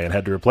tire anyway and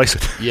had to replace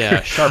it.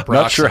 Yeah, sharp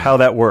rocks. Not sure how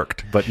that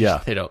worked, but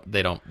yeah. They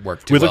don't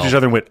work too well. We looked at each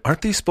other and went,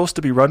 aren't these supposed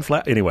to be run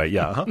flat? Anyway,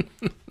 yeah.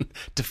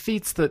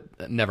 Defeats the...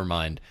 Never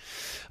mind.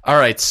 All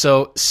right,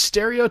 so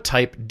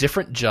stereotype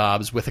different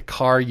jobs with a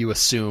car you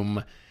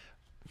assume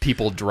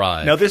people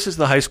drive. Now, this is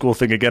the high school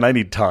thing again. I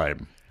need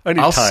time.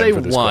 I'll say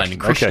one. Question.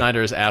 Chris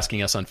Schneider is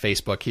asking us on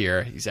Facebook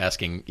here. He's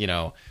asking,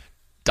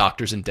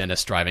 doctors and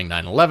dentists driving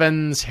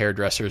 911s,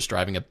 hairdressers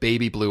driving a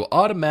baby blue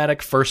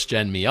automatic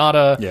first-gen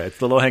Miata. Yeah, it's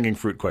the low-hanging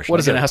fruit question. What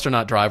does an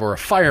astronaut drive or a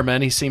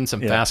fireman? He's seen some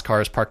fast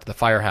cars parked at the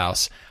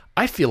firehouse.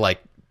 I feel like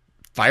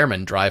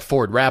firemen drive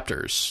Ford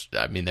Raptors.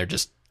 I mean, they're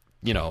just,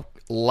 a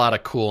lot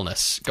of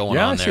coolness going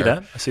on there.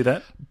 Yeah, I see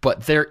that.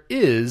 But there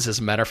is, as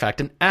a matter of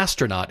fact, an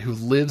astronaut who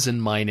lives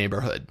in my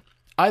neighborhood.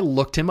 I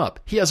looked him up.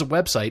 He has a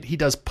website. He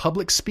does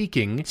public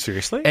speaking.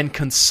 Seriously? And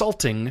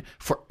consulting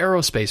for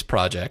aerospace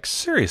projects.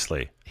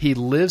 Seriously? He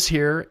lives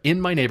here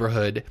in my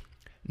neighborhood.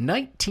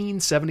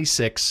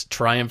 1976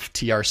 Triumph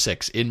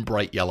TR6 in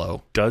bright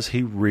yellow. Does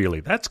he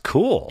really? That's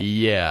cool.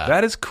 Yeah.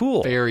 That is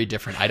cool. Very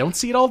different. I don't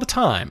see it all the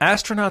time.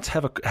 Astronauts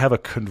have a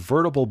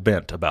convertible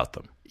bent about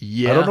them.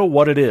 Yeah. I don't know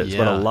what it is,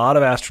 but a lot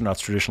of astronauts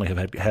traditionally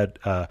have had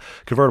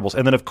convertibles.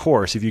 And then, of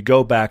course, if you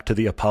go back to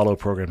the Apollo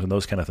programs and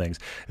those kind of things,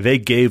 they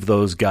gave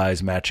those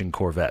guys matching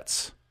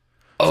Corvettes.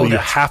 So you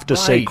have to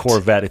say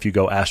Corvette if you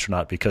go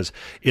astronaut, because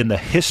in the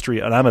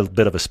history, and I'm a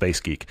bit of a space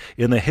geek,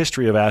 in the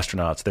history of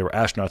astronauts, there were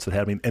astronauts that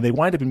had, and they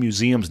wind up in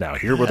museums now.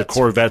 Here were the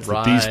Corvettes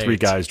that these three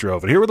guys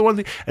drove, and here were the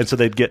ones, and so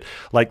they'd get,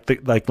 like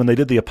when they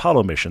did the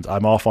Apollo missions,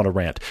 I'm off on a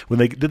rant. When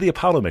they did the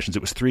Apollo missions,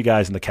 it was 3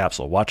 guys in the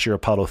capsule. Watch your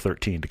Apollo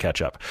 13 to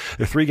catch up.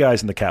 There are 3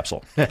 guys in the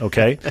capsule,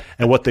 okay?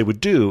 And what they would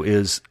do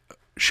is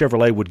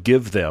Chevrolet would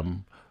give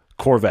them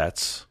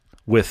Corvettes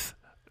with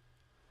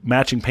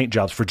matching paint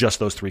jobs for just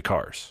those 3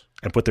 cars,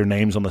 and put their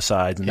names on the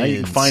sides, and now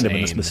you can find them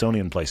in the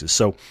Smithsonian places.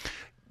 So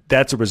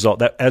that's a result.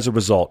 That as a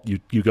result,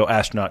 you go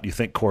astronaut, you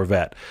think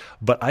Corvette,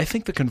 but I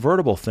think the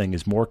convertible thing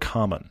is more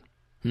common,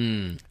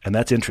 and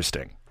that's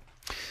interesting.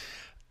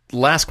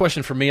 Last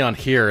question for me on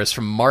here is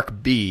from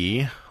Mark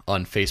B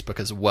on Facebook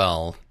as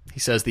well.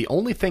 He says, the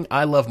only thing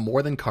I love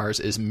more than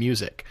cars is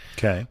music.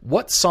 Okay.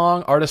 What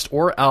song, artist,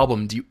 or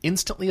album do you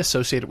instantly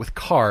associate with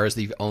cars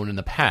that you've owned in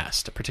the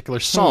past? A particular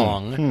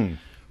song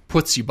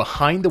puts you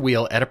behind the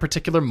wheel at a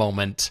particular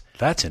moment.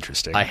 That's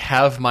interesting. I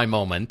have my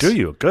moment. Do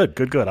you? Good.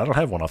 I don't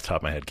have one off the top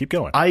of my head. Keep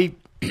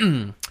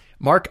going.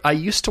 Mark, I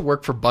used to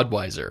work for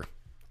Budweiser.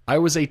 I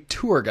was a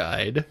tour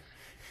guide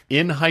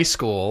in high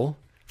school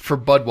for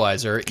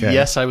Budweiser. Okay.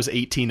 Yes, I was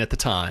 18 at the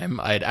time.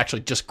 I had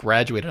actually just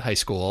graduated high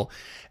school.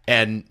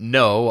 And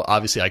no,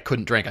 obviously I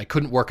couldn't drink. I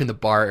couldn't work in the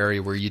bar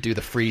area where you do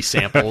the free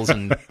samples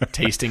and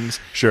tastings.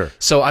 Sure.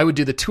 So I would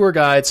do the tour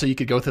guide, so you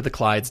could go through the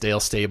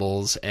Clydesdale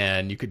stables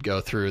and you could go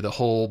through the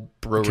whole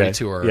brewery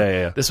tour.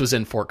 Yeah. This was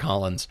in Fort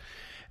Collins.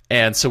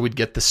 And so we'd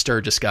get the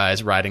Sturgis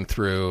guys riding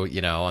through,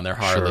 on their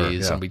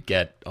Harleys, and we'd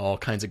get all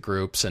kinds of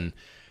groups and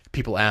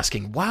people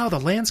asking, wow, the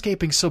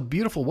landscaping's so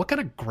beautiful. What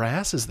kind of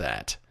grass is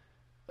that?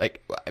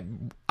 Like,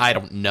 I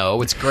don't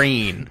know. It's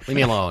green. Leave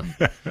me alone.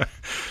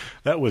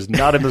 That was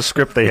not in the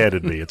script they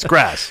handed me. It's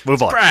grass.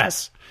 Move on.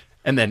 Grass.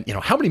 And then,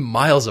 how many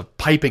miles of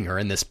piping are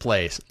in this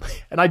place?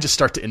 And I just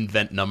start to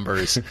invent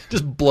numbers,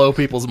 just blow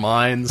people's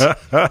minds.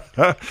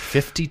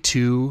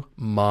 52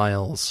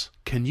 miles.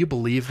 Can you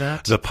believe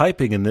that? The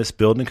piping in this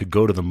building could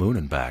go to the moon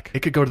and back.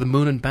 It could go to the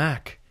moon and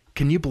back.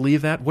 Can you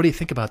believe that? What do you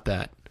think about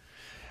that?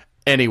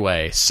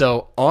 Anyway,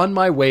 so on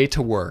my way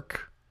to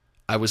work,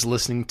 I was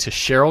listening to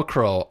Sheryl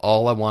Crow,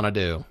 All I Want to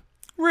Do.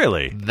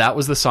 Really? That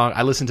was the song.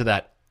 I listened to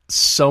that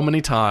so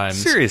many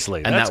times.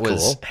 Seriously, and that's that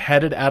was cool.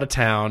 Headed out of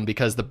town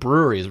because the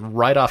brewery is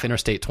right off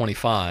Interstate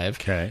 25.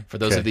 Okay. For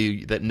those of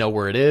you that know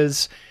where it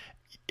is,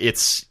 it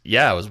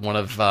was one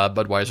of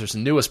Budweiser's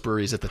newest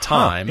breweries at the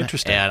time.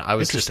 Interesting. And I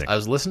was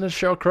listening to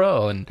Sheryl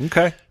Crow and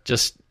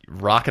just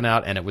rocking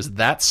out, and it was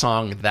that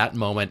song, that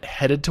moment,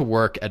 headed to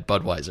work at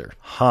Budweiser.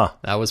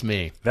 That was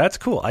me. That's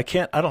cool. I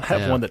don't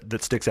have one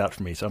that sticks out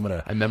for me, so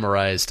I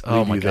memorized.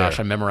 Oh my gosh,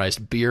 I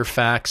memorized Beer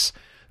Facts.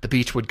 The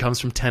Beechwood comes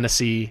from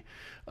Tennessee.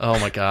 Oh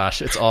my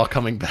gosh, it's all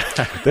coming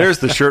back. There's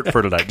the shirt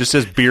for tonight. It just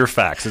says Beer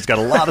Facts. It's got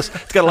a lot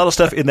of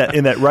stuff in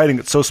that writing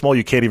that's so small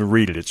you can't even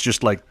read it. It's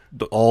just like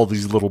all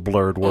these little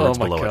blurred words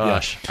below it. Oh my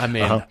gosh. Yeah. I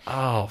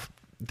mean,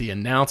 the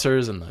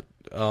announcers and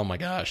oh my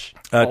gosh.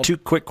 2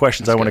 quick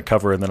questions I want to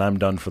cover, and then I'm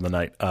done for the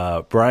night.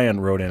 Brian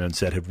wrote in and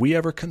said, have we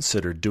ever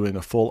considered doing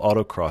a full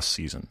autocross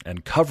season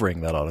and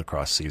covering that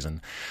autocross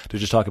season to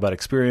just talk about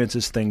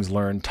experiences, things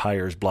learned,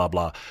 tires, blah,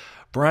 blah.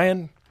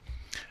 Brian,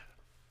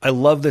 I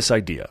love this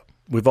idea.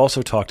 We've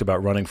also talked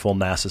about running full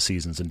NASA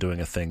seasons and doing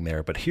a thing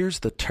there, but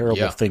here's the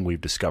terrible thing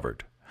we've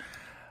discovered.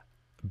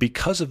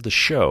 Because of the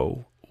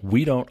show,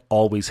 we don't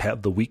always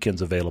have the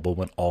weekends available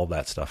when all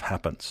that stuff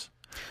happens.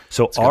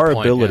 So our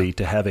ability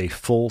to have a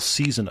full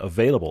season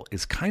available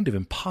is kind of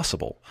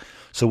impossible.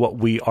 So what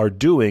we are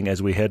doing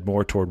as we head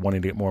more toward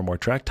wanting to get more and more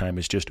track time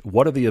is just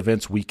what are the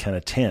events we can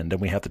attend, and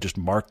we have to just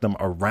mark them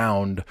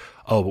around,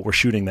 but we're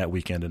shooting that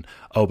weekend, and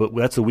but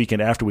that's the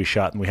weekend after we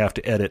shot, and we have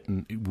to edit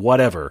and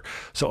whatever.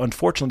 So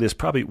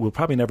unfortunately, we'll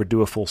probably never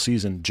do a full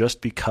season just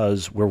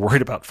because we're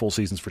worried about full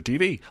seasons for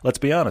TV. Let's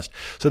be honest.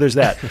 So there's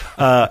that.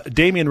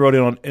 Damien wrote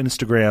in on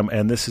Instagram,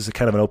 and this is a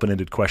kind of an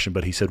open-ended question,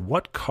 but he said,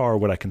 what car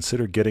would I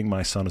consider getting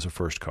my son as a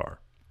first car?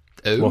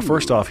 Ooh. Well,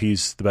 first off,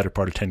 he's the better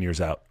part of 10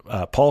 years out.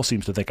 Paul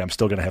seems to think I'm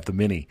still going to have the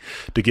Mini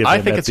to give him. I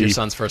think it's your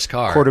son's first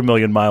car.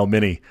 250,000-mile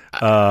Mini.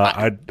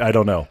 I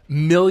don't know.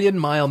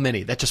 Million-mile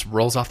Mini. That just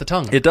rolls off the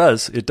tongue. It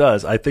does.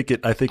 I think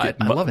it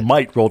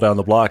might roll down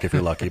the block if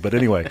you're lucky. But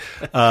anyway,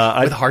 with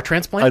a heart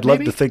transplant. I'd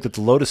love to think that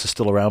the Lotus is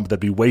still around, but that'd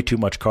be way too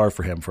much car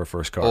for him for a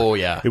first car. Oh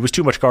yeah, it was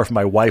too much car for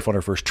my wife on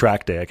her first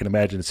track day. I can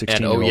imagine a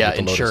 16-year-old. And with the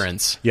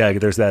insurance. Lotus. Yeah,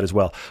 there's that as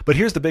well. But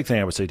here's the big thing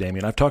I would say,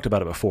 Damien. I've talked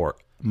about it before.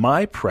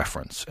 My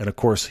preference, and of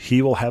course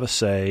he will have a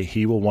say,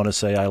 he will want to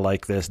say I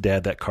like this,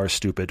 Dad, that car's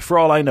stupid. For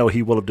all I know,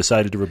 he will have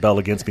decided to rebel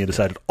against me and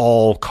decided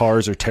all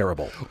cars are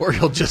terrible. Or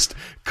he'll just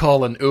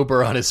call an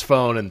Uber on his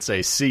phone and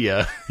say, see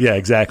ya. Yeah,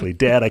 exactly.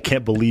 Dad, I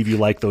can't believe you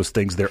like those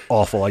things. They're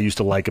awful. I used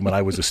to like them when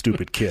I was a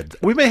stupid kid.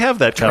 We may have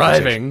that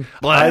conversation. Driving.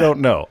 I don't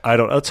know.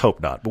 Let's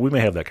hope not, but we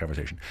may have that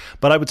conversation.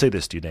 But I would say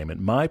this to you,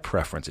 Damon. My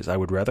preference is I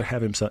would rather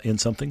have him in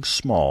something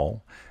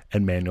small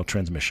and manual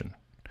transmission,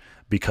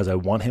 because I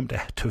want him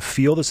to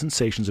feel the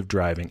sensations of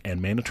driving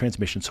and manual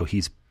transmission so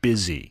he's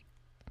busy.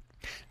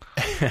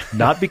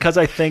 Not because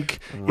I think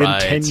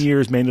right. in 10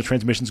 years manual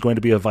transmission is going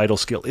to be a vital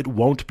skill. It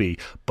won't be,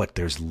 but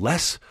there's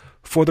less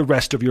for the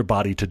rest of your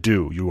body to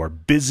do. You are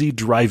busy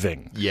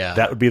driving. Yeah.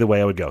 That would be the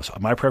way I would go. So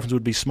my preference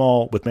would be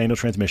small with manual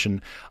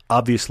transmission.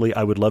 Obviously,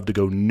 I would love to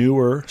go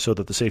newer so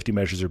that the safety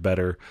measures are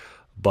better,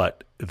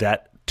 but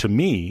that, to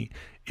me,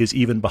 is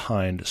even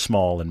behind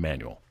small and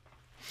manual.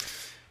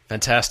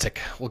 Fantastic.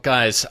 Well,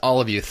 guys,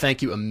 all of you,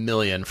 thank you a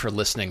million for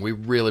listening. We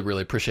really,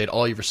 really appreciate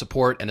all of your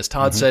support. And as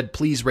Todd said,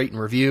 please rate and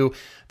review.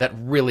 That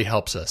really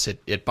helps us.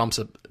 It bumps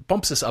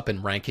us up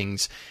in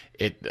rankings.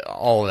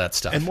 All of that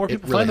stuff. And more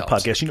people really find the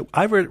helps. podcast.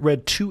 I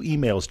read 2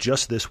 emails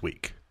just this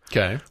week.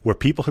 Okay. Where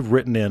people have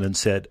written in and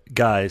said,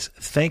 guys,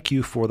 thank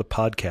you for the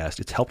podcast.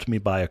 It's helped me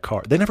buy a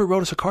car. They never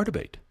wrote us a car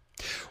debate.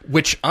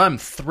 Which I'm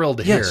thrilled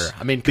to Yes. hear.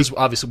 I mean, because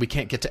obviously we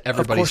can't get to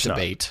everybody's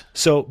debate.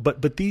 So, but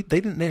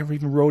they never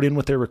even wrote in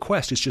with their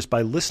request. It's just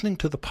by listening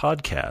to the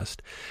podcast,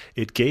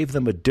 it gave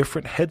them a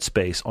different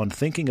headspace on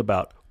thinking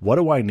about what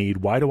do I need,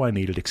 why do I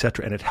need it,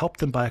 etc., and it helped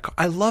them buy a car.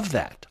 I love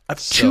that. I have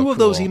So 2 of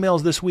those cool.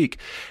 emails this week,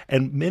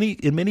 and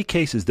in many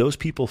cases, those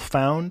people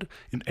found.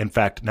 In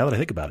fact, now that I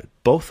think about it,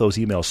 both those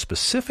emails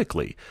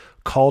specifically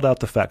called out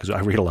the fact, because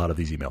I read a lot of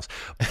these emails,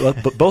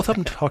 but both of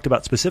them talked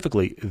about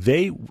specifically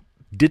they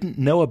didn't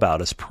know about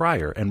us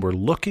prior and were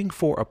looking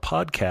for a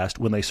podcast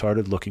when they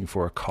started looking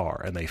for a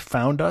car. And they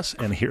found us,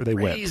 and here they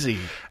Crazy.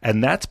 went.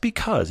 And that's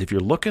because if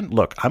you're looking,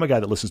 look, I'm a guy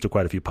that listens to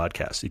quite a few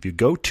podcasts. If you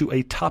go to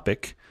a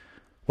topic,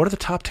 what are the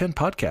top 10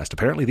 podcasts?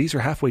 Apparently these are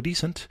halfway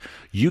decent.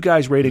 You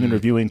guys rating and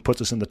reviewing puts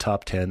us in the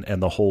top 10,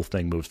 and the whole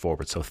thing moves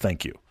forward. So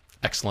thank you.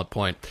 Excellent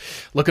point.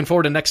 Looking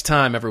forward to next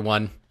time,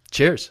 everyone.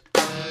 Cheers.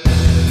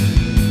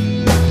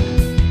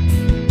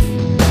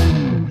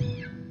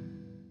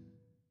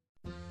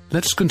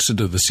 Let's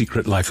consider the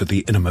secret life of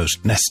the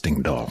innermost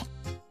nesting doll.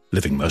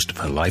 Living most of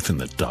her life in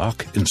the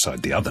dark,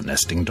 inside the other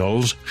nesting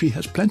dolls, she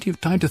has plenty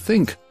of time to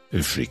think,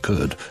 if she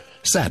could.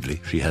 Sadly,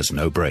 she has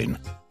no brain.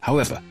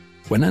 However,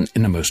 when an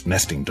innermost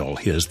nesting doll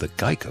hears that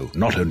Geico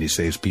not only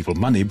saves people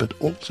money, but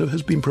also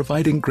has been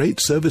providing great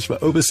service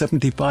for over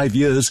 75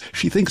 years,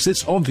 she thinks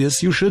it's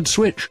obvious you should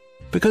switch.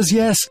 Because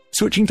yes,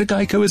 switching to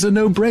Geico is a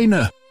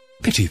no-brainer.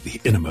 Pity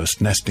the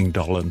innermost nesting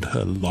doll and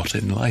her lot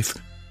in life.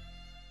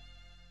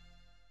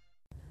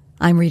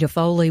 I'm Rita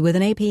Foley with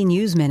an AP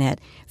News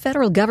Minute.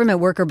 Federal government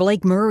worker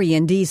Blake Murray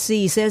in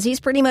D.C. says he's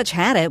pretty much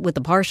had it with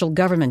the partial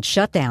government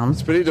shutdown.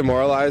 It's pretty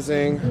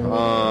demoralizing,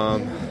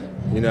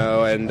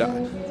 and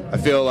I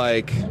feel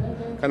like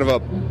kind of a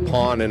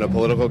pawn in a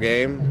political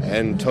game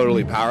and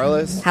totally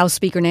powerless. House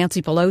Speaker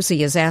Nancy Pelosi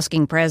is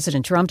asking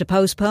President Trump to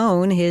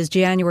postpone his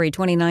January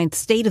 29th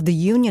State of the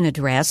Union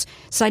address,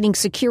 citing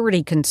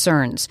security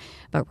concerns.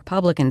 But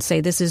Republicans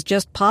say this is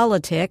just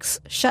politics,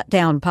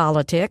 shutdown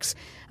politics,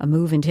 a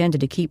move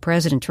intended to keep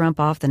President Trump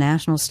off the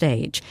national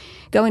stage.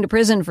 Going to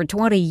prison for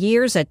 20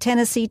 years, a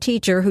Tennessee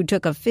teacher who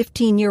took a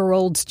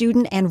 15-year-old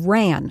student and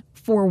ran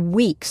for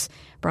weeks.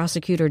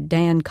 Prosecutor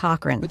Dan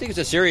Cochran. We think it's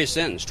a serious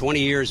sentence. 20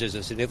 years is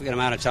a significant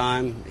amount of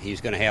time.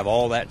 He's going to have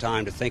all that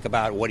time to think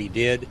about what he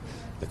did,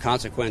 the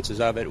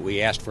consequences of it.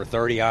 We asked for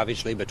 30,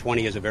 obviously, but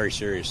 20 is a very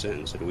serious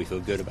sentence, and we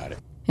feel good about it.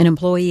 An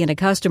employee and a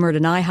customer at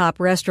an IHOP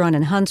restaurant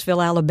in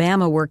Huntsville,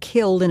 Alabama, were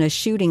killed in a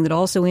shooting that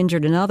also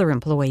injured another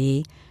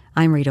employee.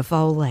 I'm Rita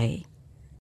Foley.